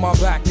me on my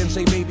back and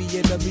say, baby,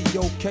 it'll be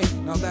okay.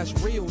 Now that's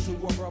real to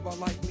a brother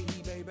like me.